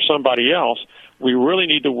anarchists or somebody else, we really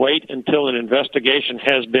need to wait until an investigation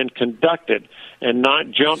has been conducted and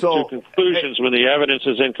not jump to conclusions when the evidence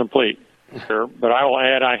is incomplete. But I will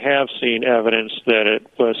add I have seen evidence that it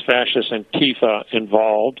was fascist Antifa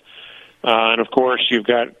involved. And, of course, you've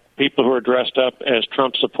got people who are dressed up as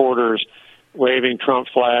Trump supporters waving Trump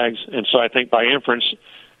flags. And so I think by inference,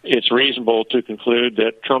 it's reasonable to conclude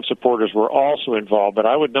that Trump supporters were also involved. But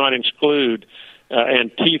I would not exclude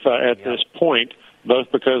Antifa at this point,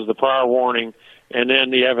 both because of the prior warning and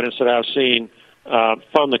then the evidence that I've seen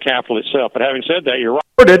from the Capitol itself. But having said that, you're right.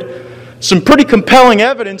 Some pretty compelling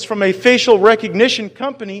evidence from a facial recognition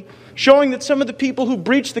company showing that some of the people who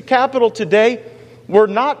breached the Capitol today were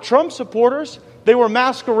not Trump supporters. They were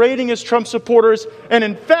masquerading as Trump supporters and,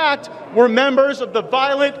 in fact, were members of the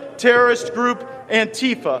violent terrorist group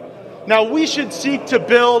Antifa. Now, we should seek to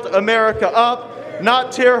build America up,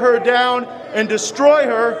 not tear her down and destroy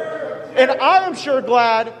her. And I am sure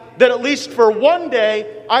glad that at least for one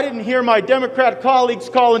day, I didn't hear my Democrat colleagues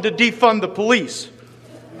calling to defund the police.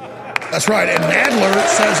 That's right. And Nadler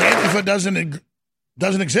says Antifa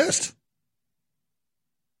doesn't exist.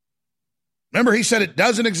 Remember, he said it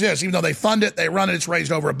doesn't exist, even though they fund it, they run it. It's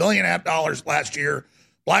raised over $1.5 billion last year.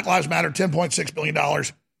 Black Lives Matter, $10.6 billion.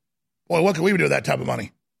 Boy, what could we do with that type of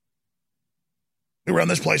money? We run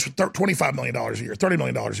this place with $25 million a year, $30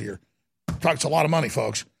 million a year. Talks a lot of money,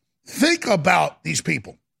 folks. Think about these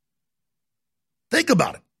people. Think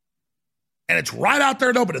about it. And it's right out there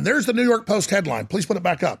and open. And there's the New York Post headline. Please put it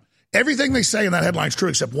back up. Everything they say in that headline is true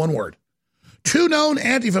except one word. 2 known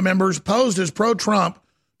Antifa members posed as pro-Trump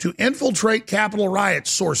to infiltrate Capitol riots,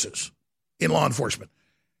 sources in law enforcement.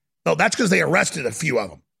 No, that's because they arrested a few of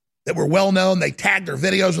them that were well-known. They tagged their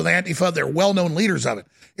videos with Antifa. They're well-known leaders of it.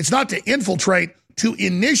 It's not to infiltrate, to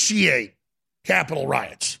initiate Capitol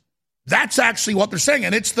riots. That's actually what they're saying.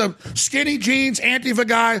 And it's the skinny jeans Antifa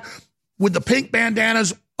guy with the pink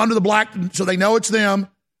bandanas under the black, so they know it's them.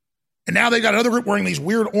 And now they got another group wearing these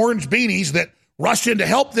weird orange beanies that rushed in to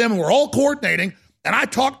help them, and we're all coordinating. And I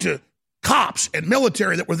talked to cops and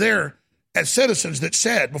military that were there as citizens that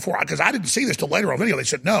said before, because I didn't see this till later on video, they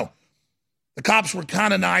said, no. The cops were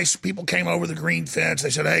kind of nice. People came over the green fence. They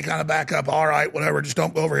said, hey, kind of back up. All right, whatever. Just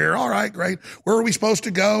don't go over here. All right, great. Where are we supposed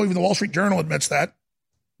to go? Even the Wall Street Journal admits that.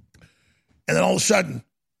 And then all of a sudden,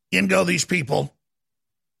 in go these people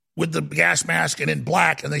with the gas mask and in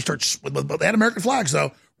black, and they start, they had American flags,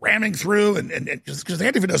 though, ramming through, and because the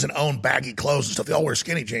Antifa doesn't own baggy clothes and stuff. They all wear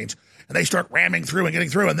skinny jeans. And they start ramming through and getting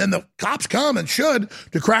through. And then the cops come and should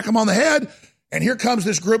to crack them on the head. And here comes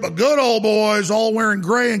this group of good old boys all wearing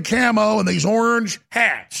gray and camo and these orange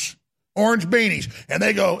hats, orange beanies. And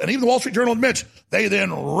they go, and even the Wall Street Journal admits, they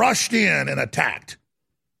then rushed in and attacked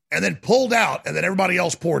and then pulled out, and then everybody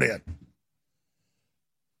else poured in.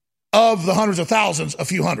 Of the hundreds of thousands, a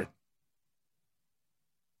few hundred.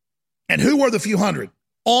 And who were the few hundred?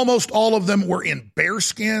 Almost all of them were in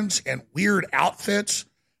bearskins and weird outfits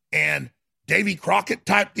and Davy Crockett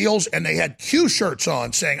type deals, and they had Q shirts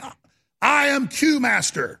on saying, I am Q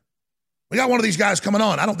Master. We got one of these guys coming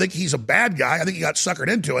on. I don't think he's a bad guy. I think he got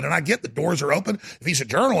suckered into it, and I get the doors are open. If he's a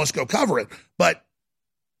journalist, go cover it. But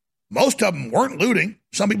most of them weren't looting.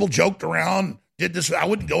 Some people joked around, did this. I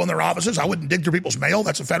wouldn't go in their offices. I wouldn't dig through people's mail.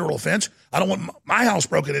 That's a federal offense. I don't want my house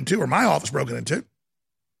broken into or my office broken into.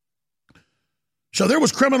 So there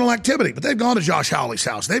was criminal activity, but they've gone to Josh Hawley's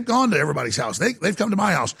house. They've gone to everybody's house. They've come to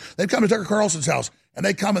my house. They've come to Tucker Carlson's house, and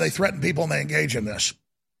they come and they threaten people and they engage in this.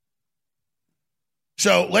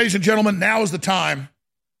 So, ladies and gentlemen, now is the time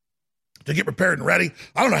to get prepared and ready.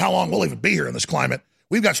 I don't know how long we'll even be here in this climate.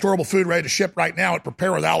 We've got storable food ready to ship right now at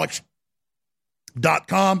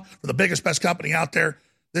preparewithalex.com for the biggest, best company out there.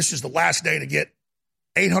 This is the last day to get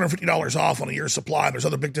 $850 off on a year's supply. There's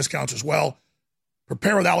other big discounts as well.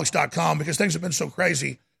 Preparewithalex.com, because things have been so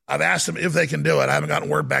crazy. I've asked them if they can do it. I haven't gotten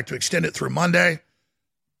word back to extend it through Monday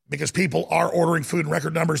because people are ordering food in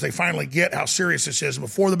record numbers. They finally get how serious this is.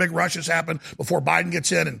 Before the big rushes happen, before Biden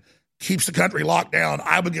gets in and keeps the country locked down,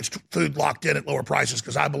 I would get food locked in at lower prices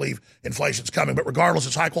because I believe inflation's coming. But regardless,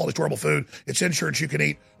 it's high-quality, storable food. It's insurance you can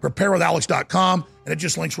eat. Preparewithalex.com, and it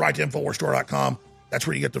just links right to InfoWarsStore.com. That's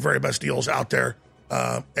where you get the very best deals out there.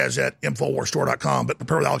 As at InfoWarsStore.com, but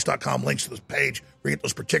PrepareWithAlex.com links to this page where you get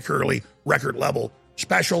those particularly record-level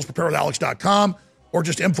specials, PrepareWithAlex.com, or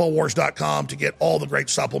just InfoWars.com to get all the great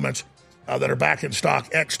supplements that are back in stock.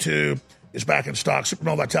 X2 is back in stock,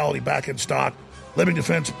 Supermel Vitality back in stock, Living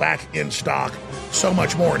Defense back in stock, so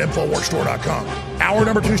much more at InfoWarsStore.com. Hour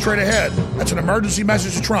number 2 straight ahead. That's an emergency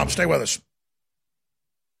message to Trump. Stay with us.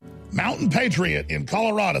 Mountain Patriot in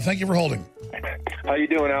Colorado, thank you for holding. How you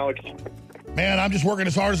doing, Alex? Man, I'm just working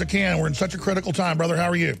as hard as I can. We're in such a critical time, brother. How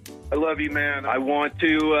are you? I love you, man. I want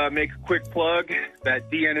to make a quick plug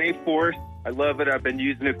that DNA Force I love it. I've been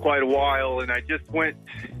using it quite a while, and I just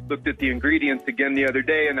looked at the ingredients again the other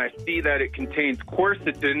day, and I see that it contains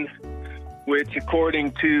quercetin, which,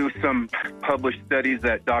 according to some published studies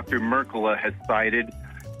that Dr. Mercola has cited,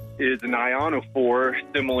 is an ionophore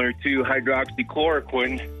similar to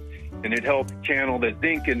hydroxychloroquine, and it helps channel the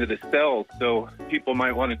zinc into the cells. So people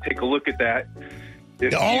might want to take a look at that.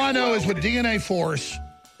 All I know is with DNA Force,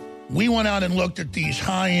 we went out and looked at these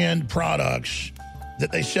high-end products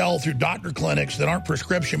that they sell through doctor clinics that aren't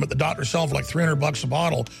prescription, but the doctors sell for like $300 a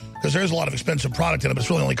bottle, because there's a lot of expensive product in it, but it's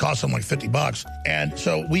really only costs them like $50. And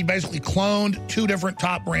so we basically cloned 2 different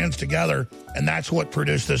top brands together, and that's what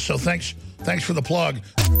produced this. So thanks for the plug.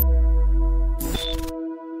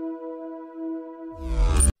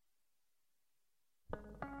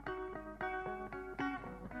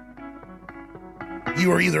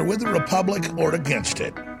 You are either with the Republic or against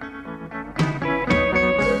it.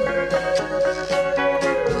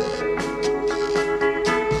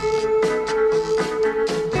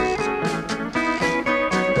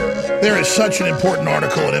 There is such an important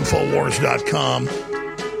article at Infowars.com.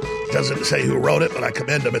 Doesn't say who wrote it, but I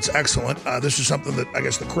commend them. It's excellent. This is something that I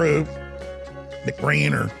guess the crew,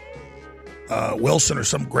 McBreen or Wilson or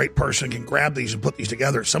some great person can grab these and put these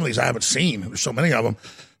together. Some of these I haven't seen. There's so many of them.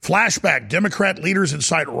 Flashback, Democrat leaders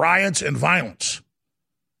incite riots and violence.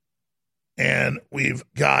 And we've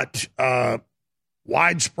got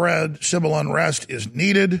widespread civil unrest is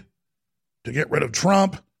needed to get rid of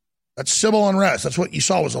Trump. That's civil unrest. That's what you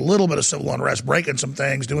saw was a little bit of civil unrest, breaking some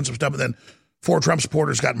things, doing some stuff, and then 4 Trump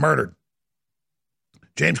supporters got murdered.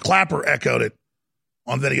 James Clapper echoed it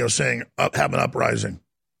on video saying, have an uprising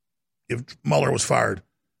if Mueller was fired.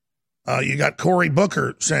 You got Cory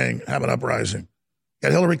Booker saying, have an uprising. You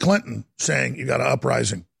got Hillary Clinton saying, you got an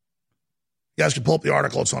uprising. You guys can pull up the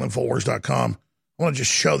article. It's on Infowars.com. I want to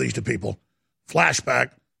just show these to people.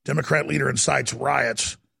 Flashback, Democrat leader incites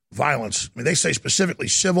riots, violence. I mean, they say specifically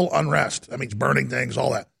civil unrest. That means burning things,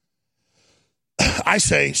 all that. I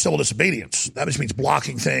say civil disobedience. That just means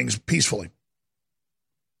blocking things peacefully.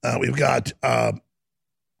 We've got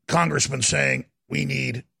congressmen saying we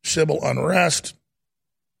need civil unrest.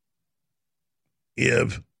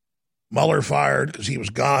 If Mueller fired because he was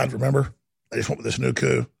God, remember? They just went with this new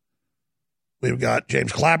coup. We've got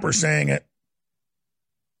James Clapper saying it.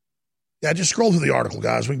 Yeah, just scroll through the article,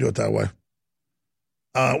 guys. We can do it that way.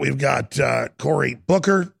 We've got Cory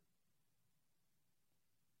Booker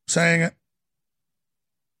saying it.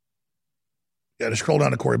 Yeah, just scroll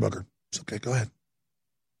down to Cory Booker. It's okay, go ahead.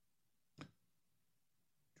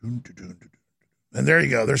 And there you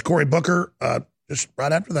go. There's Cory Booker. Just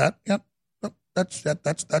right after that. Yep.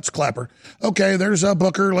 That's Clapper. Okay, there's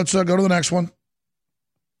Booker. Let's go to the next one.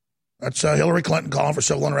 That's Hillary Clinton calling for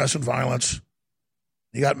civil unrest and violence.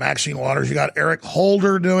 You got Maxine Waters. You got Eric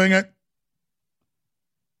Holder doing it.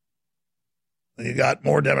 You got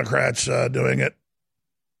more Democrats doing it.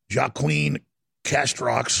 Joaquin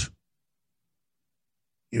Castrox.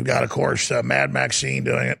 You got, of course, Mad Maxine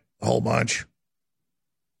doing it, a whole bunch.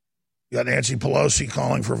 You got Nancy Pelosi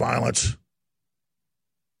calling for violence.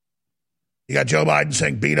 You got Joe Biden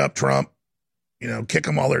saying beat up Trump, kick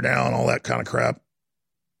them while they're down, all that kind of crap.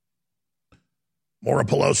 Maura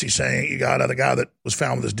Pelosi saying, you got the guy that was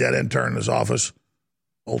found with his dead intern in his office,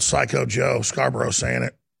 old psycho Joe Scarborough saying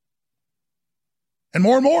it. And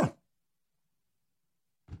more and more.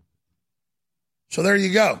 So there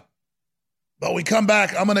you go. But we come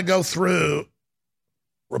back, I'm going to go through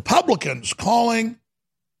Republicans calling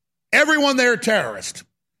everyone there a terrorist.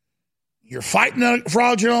 You're fighting a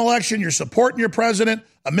fraudulent election. You're supporting your president.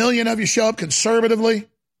 1 million of you show up conservatively.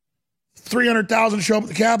 300,000 show up at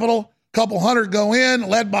the Capitol. A couple hundred go in,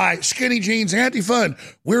 led by skinny jeans, Antifa, and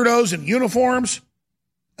weirdos in uniforms.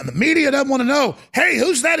 And the media doesn't want to know, hey,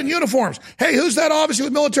 who's that in uniforms? Hey, who's that obviously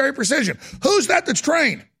with military precision? Who's that that's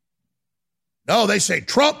trained? No, they say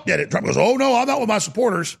Trump did it. Trump goes, oh, no, I'm not with my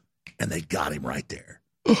supporters. And they got him right there.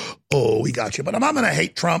 Oh, we got you. But I'm not going to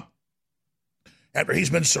hate Trump after he's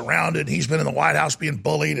been surrounded, he's been in the White House being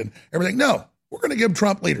bullied and everything. No, we're going to give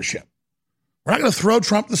Trump leadership. We're not going to throw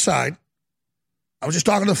Trump to the side. I was just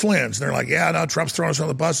talking to the Flynn's, and they're like, yeah, no, Trump's throwing us on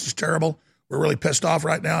the bus. It's terrible. We're really pissed off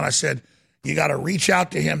right now. And I said, you got to reach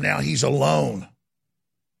out to him now. He's alone.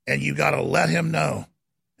 And you got to let him know.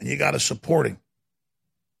 And you got to support him.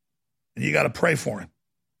 And you got to pray for him.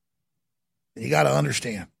 And you got to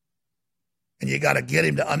understand. And you got to get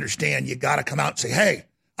him to understand. You got to come out and say, hey,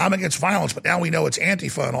 I'm against violence, but now we know it's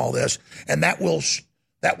Antifa and all this. And that will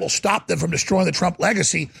stop them from destroying the Trump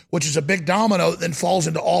legacy, which is a big domino that then falls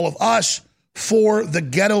into all of us for the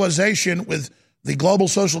ghettoization with the global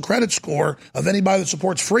social credit score of anybody that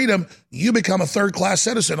supports freedom, you become a third-class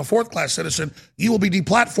citizen, a fourth-class citizen. You will be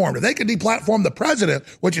deplatformed. If they can deplatform the president,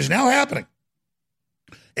 which is now happening,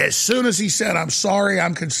 as soon as he said, I'm sorry,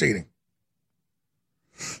 I'm conceding.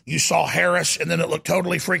 You saw Harris, and then it looked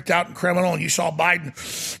totally freaked out and criminal, and you saw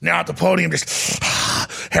Biden now at the podium just,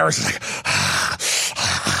 Harris is like,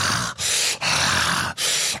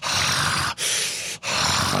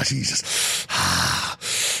 Jesus.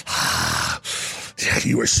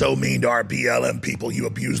 You were so mean to our BLM people. You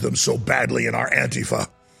abused them so badly in our Antifa.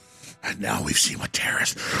 And now we've seen what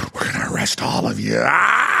terrorists. We're going to arrest all of you.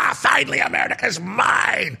 Finally, America's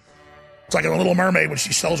mine. It's like in The Little Mermaid when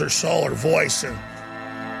she sells her soul, her voice, and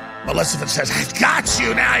Maleficent says, I've got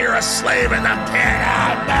you. Now you're a slave in the pit.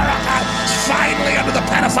 America is finally under the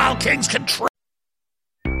pedophile king's control.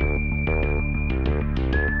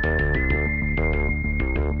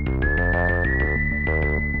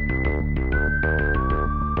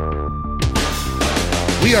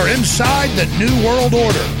 We are inside the New World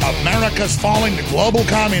Order. America's falling to global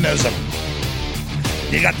communism.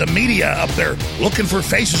 You got the media up there looking for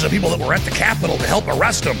faces of people that were at the Capitol to help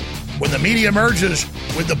arrest them. When the media merges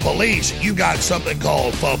with the police, you got something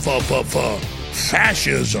called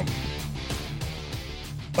fascism.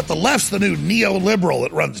 But the left's the new neoliberal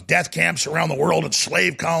that runs death camps around the world and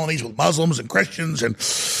slave colonies with Muslims and Christians and,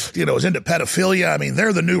 is into pedophilia. I mean,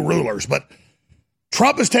 they're the new rulers. But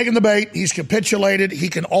Trump has taken the bait. He's capitulated. He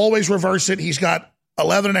can always reverse it. He's got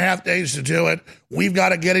 11 and a half days to do it. We've got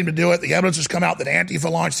to get him to do it. The evidence has come out that Antifa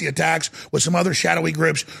launched the attacks with some other shadowy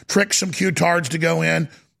groups, tricked some Q-tards to go in.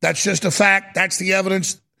 That's just a fact. That's the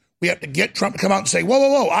evidence. We have to get Trump to come out and say,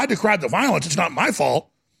 whoa, I decried the violence. It's not my fault.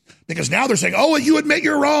 Because now they're saying, you admit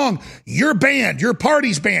you're wrong. You're banned. Your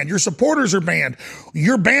party's banned. Your supporters are banned.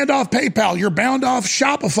 You're banned off PayPal. You're banned off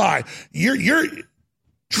Shopify.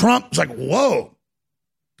 Trump's like, whoa.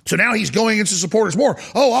 So now he's going against his supporters more.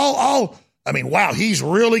 Wow, he's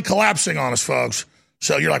really collapsing on us, folks.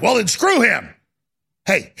 So you're like, well, then screw him.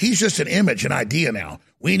 Hey, he's just an image, an idea now.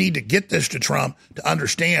 We need to get this to Trump to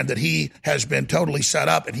understand that he has been totally set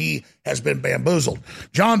up and he has been bamboozled.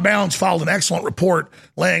 John Bounds filed an excellent report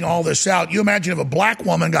laying all this out. You imagine if a black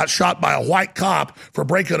woman got shot by a white cop for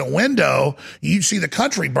breaking a window, you'd see the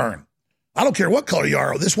country burn. I don't care what color you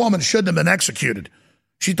are. This woman shouldn't have been executed.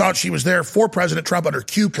 She thought she was there for President Trump under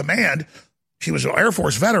Q command. She was an Air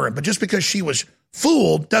Force veteran, but just because she was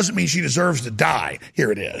fooled doesn't mean she deserves to die.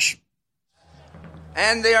 Here it is.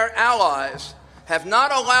 And their allies have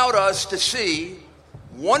not allowed us to see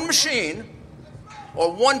one machine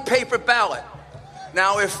or one paper ballot.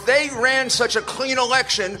 Now, if they ran such a clean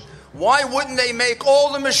election, why wouldn't they make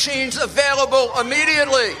all the machines available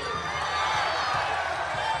immediately?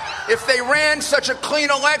 If they ran such a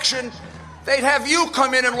clean election, they'd have you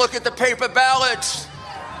come in and look at the paper ballots.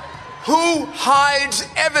 Who hides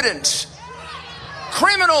evidence?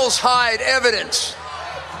 Criminals hide evidence,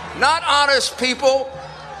 not honest people.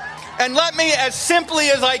 And let me, as simply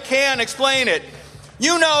as I can, explain it.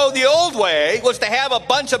 The old way was to have a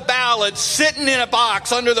bunch of ballots sitting in a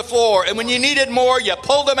box under the floor, and when you needed more, you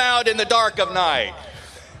pulled them out in the dark of night.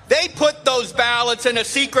 They put those ballots in a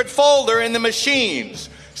secret folder in the machines,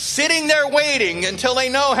 sitting there waiting until they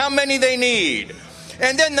know how many they need.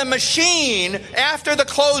 And then the machine, after the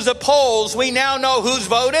close of polls, we now know who's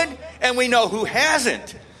voted and we know who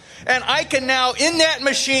hasn't. And I can now, in that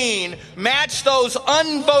machine, match those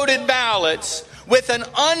unvoted ballots with an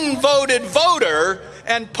unvoted voter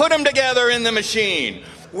and put them together in the machine.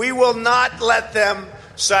 We will not let them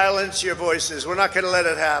silence your voices. We're not going to let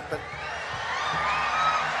it happen.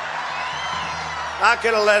 Not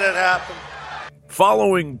going to let it happen.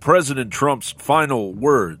 Following President Trump's final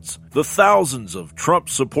words, the thousands of Trump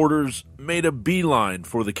supporters made a beeline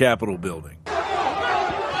for the Capitol building.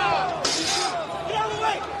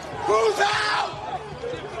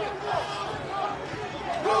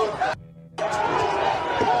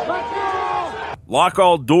 Lock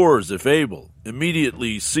all doors if able.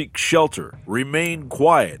 Immediately seek shelter. Remain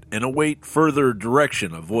quiet and await further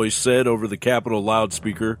direction, a voice said over the Capitol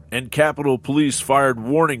loudspeaker, and Capitol Police fired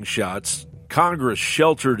warning shots. Congress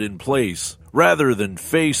sheltered in place rather than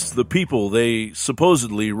face the people they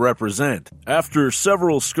supposedly represent. After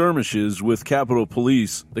several skirmishes with Capitol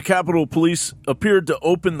Police, the Capitol Police appeared to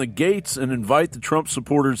open the gates and invite the Trump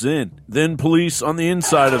supporters in. Then police on the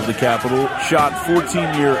inside of the Capitol shot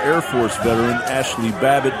 14-year Air Force veteran Ashley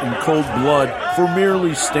Babbitt in cold blood for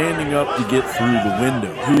merely standing up to get through the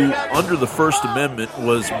window, who, under the First Amendment,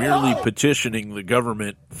 was merely petitioning the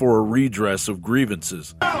government for a redress of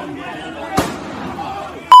grievances.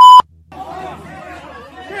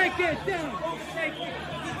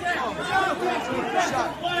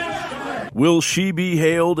 Will she be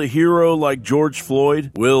hailed a hero like George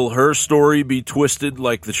Floyd? Will her story be twisted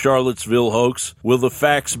like the Charlottesville hoax? Will the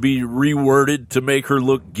facts be reworded to make her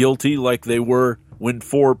look guilty like they were when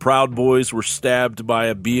 4 Proud Boys were stabbed by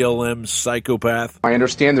a BLM psychopath? I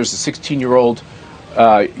understand there's a 16-year-old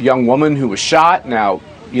young woman who was shot. Now,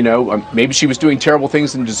 maybe she was doing terrible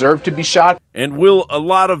things and deserved to be shot. And will a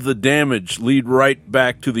lot of the damage lead right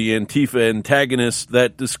back to the Antifa antagonists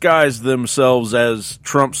that disguise themselves as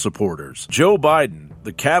Trump supporters? Joe Biden,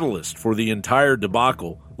 the catalyst for the entire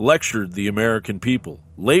debacle, lectured the American people,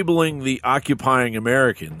 labeling the occupying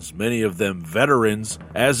Americans, many of them veterans,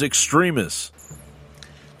 as extremists.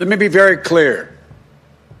 Let me be very clear.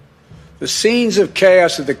 The scenes of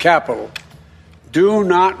chaos at the Capitol do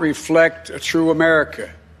not reflect a true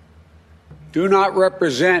America, do not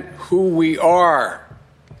represent who we are.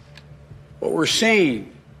 What we're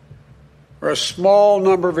seeing are a small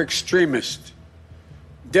number of extremists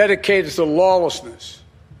dedicated to lawlessness.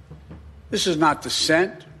 This is not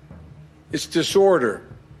dissent. It's disorder.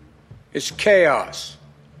 It's chaos.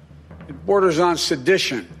 It borders on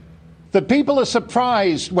sedition. The people are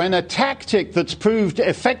surprised when a tactic that's proved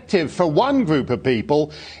effective for one group of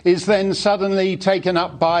people is then suddenly taken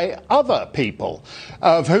up by other people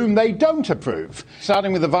of whom they don't approve.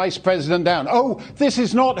 Starting with the vice president down. Oh, this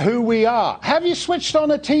is not who we are. Have you switched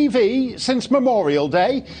on a TV since Memorial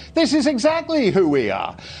Day? This is exactly who we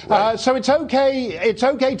are. Right. So it's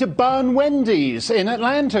okay to burn Wendy's in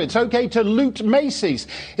Atlanta. It's okay to loot Macy's.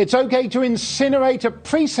 It's okay to incinerate a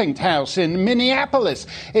precinct house in Minneapolis.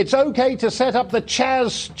 It's okay to set up the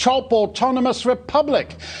Chaz Chop Autonomous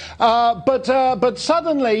Republic. But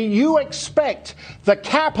suddenly you expect the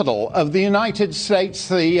capital of the United States,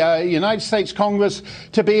 the United States Congress,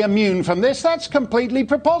 to be immune from this. That's completely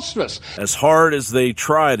preposterous. As hard as they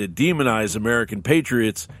try to demonize American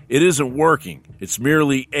patriots, it isn't working. It's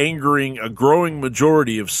merely angering a growing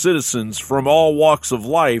majority of citizens from all walks of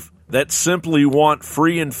life that simply want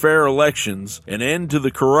free and fair elections, an end to the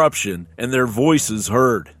corruption, and their voices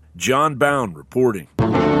heard. John Bound reporting.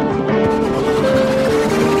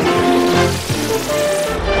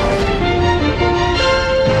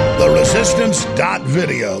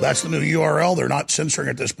 TheResistance.video. That's the new URL. They're not censoring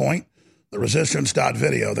at this point.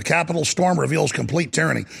 TheResistance.video. The Capitol storm reveals complete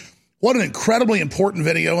tyranny. What an incredibly important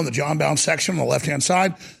video in the John Bound section on the left-hand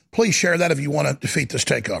side. Please share that if you want to defeat this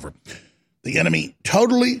takeover. The enemy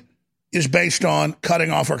totally is based on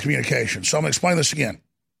cutting off our communication. So I'm going to explain this again.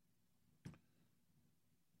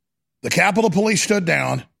 The Capitol Police stood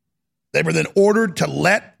down. They were then ordered to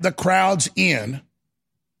let the crowds in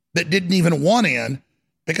that didn't even want in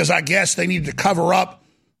because I guess they needed to cover up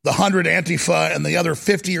the 100 Antifa and the other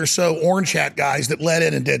 50 or so Orange Hat guys that let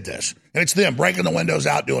in and did this. And it's them breaking the windows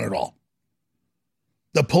out, doing it all.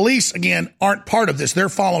 The police, again, aren't part of this. They're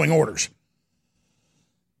following orders.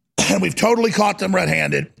 And we've totally caught them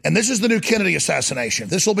red-handed. And this is the new Kennedy assassination.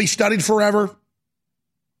 This will be studied forever.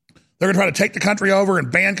 They're going to try to take the country over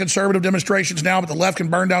and ban conservative demonstrations now, but the left can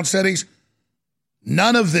burn down cities.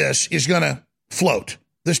 None of this is going to float.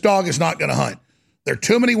 This dog is not going to hunt. There are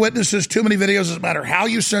too many witnesses, too many videos. It doesn't matter how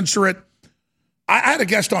you censor it. I had a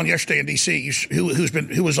guest on yesterday in D.C.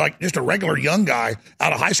 who was like just a regular young guy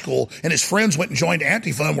out of high school, and his friends went and joined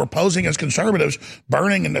Antifa and were posing as conservatives,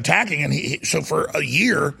 burning and attacking. And so for a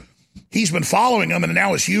year, he's been following them, and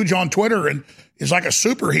now is huge on Twitter and is like a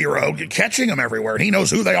superhero, catching them everywhere. And he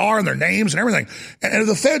knows who they are and their names and everything. And if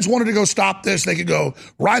the feds wanted to go stop this, they could go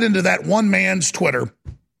right into that one man's Twitter,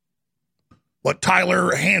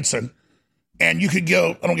 Tyler Hansen, and you could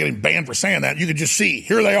go, I don't get him banned for saying that. You could just see,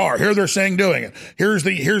 here they are. Here they're saying doing it.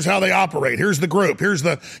 Here's how they operate. Here's the group.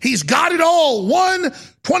 He's got it all. One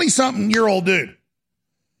 20-something-year-old dude.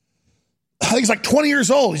 I think he's like 20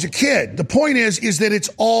 years old. He's a kid. The point is that it's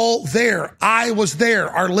all there. I was there.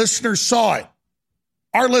 Our listeners saw it.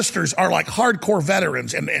 Our listeners are like hardcore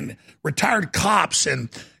veterans and retired cops and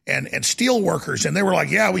steel workers. And they were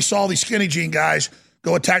like, yeah, we saw these skinny jean guys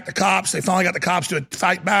go attack the cops. They finally got the cops to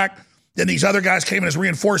fight back. Then these other guys came in as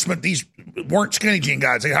reinforcement. These weren't skinny jean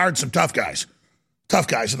guys. They hired some tough guys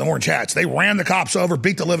in the orange hats. They ran the cops over,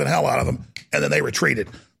 beat the living hell out of them, and then they retreated.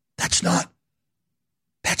 That's not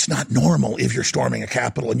normal if you're storming a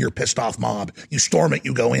Capitol and you're a pissed off mob. You storm it,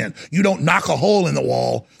 you go in. You don't knock a hole in the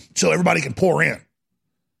wall so everybody can pour in.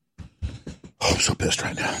 Oh, I'm so pissed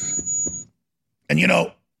right now. And you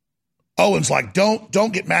know, Owen's like, don't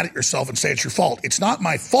get mad at yourself and say it's your fault. It's not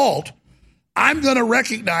my fault. I'm going to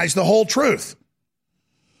recognize the whole truth.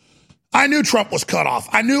 I knew Trump was cut off.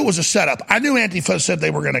 I knew it was a setup. I knew Antifa said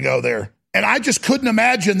they were going to go there. And I just couldn't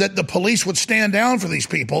imagine that the police would stand down for these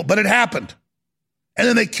people, but it happened. And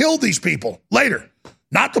then they killed these people later.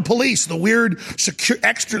 Not the police, the weird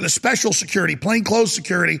the special security, plainclothes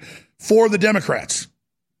security for the Democrats.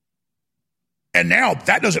 And now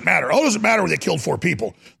that doesn't matter. Oh, it doesn't matter when they killed 4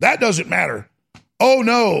 people. That doesn't matter. Oh,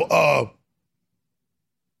 no,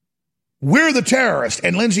 we're the terrorists.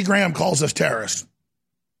 And Lindsey Graham calls us terrorists.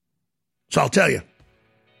 So I'll tell you,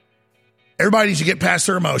 everybody needs to get past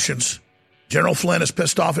their emotions. General Flynn is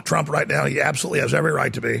pissed off at Trump right now. He absolutely has every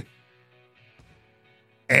right to be.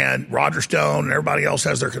 And Roger Stone and everybody else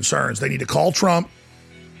has their concerns. They need to call Trump.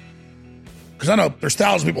 Because I know there's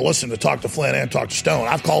thousands of people listening to talk to Flynn and talk to Stone.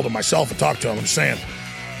 I've called him myself and talked to him. I'm saying,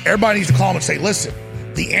 everybody needs to call him and say, listen,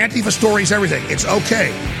 the Antifa story is everything. It's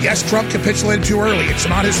okay. Yes, Trump capitulated too early. It's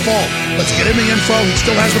not his fault. Let's get him the info. He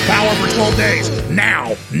still has the power for 12 days.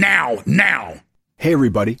 Now. Hey,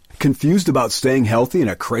 everybody. Confused about staying healthy in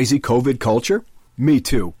a crazy COVID culture? Me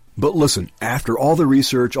too. But listen, after all the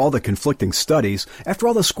research, all the conflicting studies, after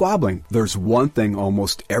all the squabbling, there's one thing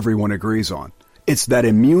almost everyone agrees on. It's that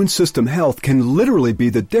immune system health can literally be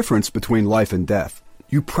the difference between life and death.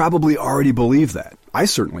 You probably already believe that. I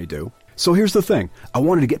certainly do. So here's the thing. I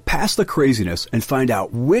wanted to get past the craziness and find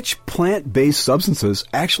out which plant-based substances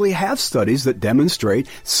actually have studies that demonstrate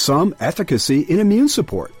some efficacy in immune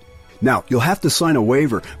support. Now, you'll have to sign a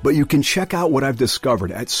waiver, but you can check out what I've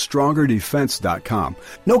discovered at StrongerDefense.com.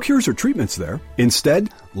 No cures or treatments there. Instead,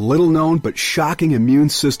 little-known but shocking immune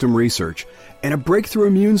system research and a breakthrough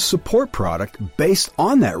immune support product based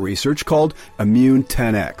on that research called Immune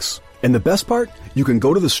 10X. And the best part? You can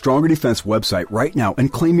go to the Stronger Defense website right now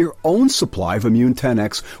and claim your own supply of Immune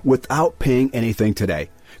 10X without paying anything today.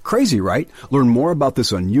 Crazy, right? Learn more about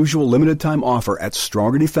this unusual limited-time offer at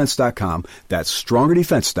StrongerDefense.com. That's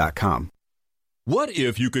StrongerDefense.com. What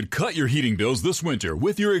if you could cut your heating bills this winter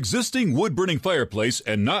with your existing wood-burning fireplace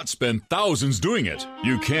and not spend thousands doing it?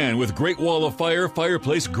 You can with Great Wall of Fire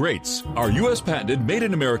fireplace grates. Our U.S. patented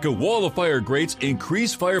made-in-America Wall of Fire grates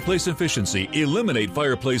increase fireplace efficiency, eliminate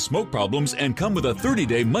fireplace smoke problems, and come with a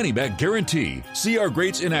 30-day money-back guarantee. See our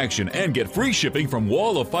grates in action and get free shipping from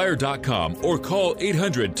walloffire.com or call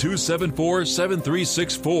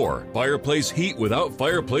 800-274-7364. Fireplace heat without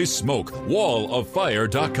fireplace smoke.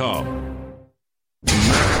 walloffire.com.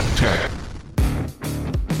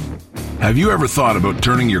 Have you ever thought about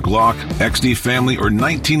turning your Glock, XD Family, or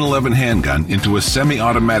 1911 handgun into a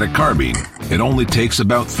semi-automatic carbine? It only takes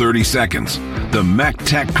about 30 seconds. The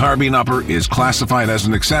MechTech Carbine Upper is classified as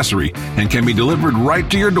an accessory and can be delivered right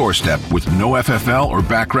to your doorstep with no FFL or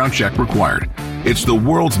background check required. It's the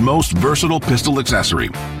world's most versatile pistol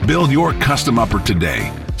accessory. Build your custom upper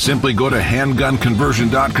today. Simply go to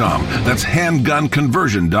handgunconversion.com. That's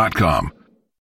handgunconversion.com.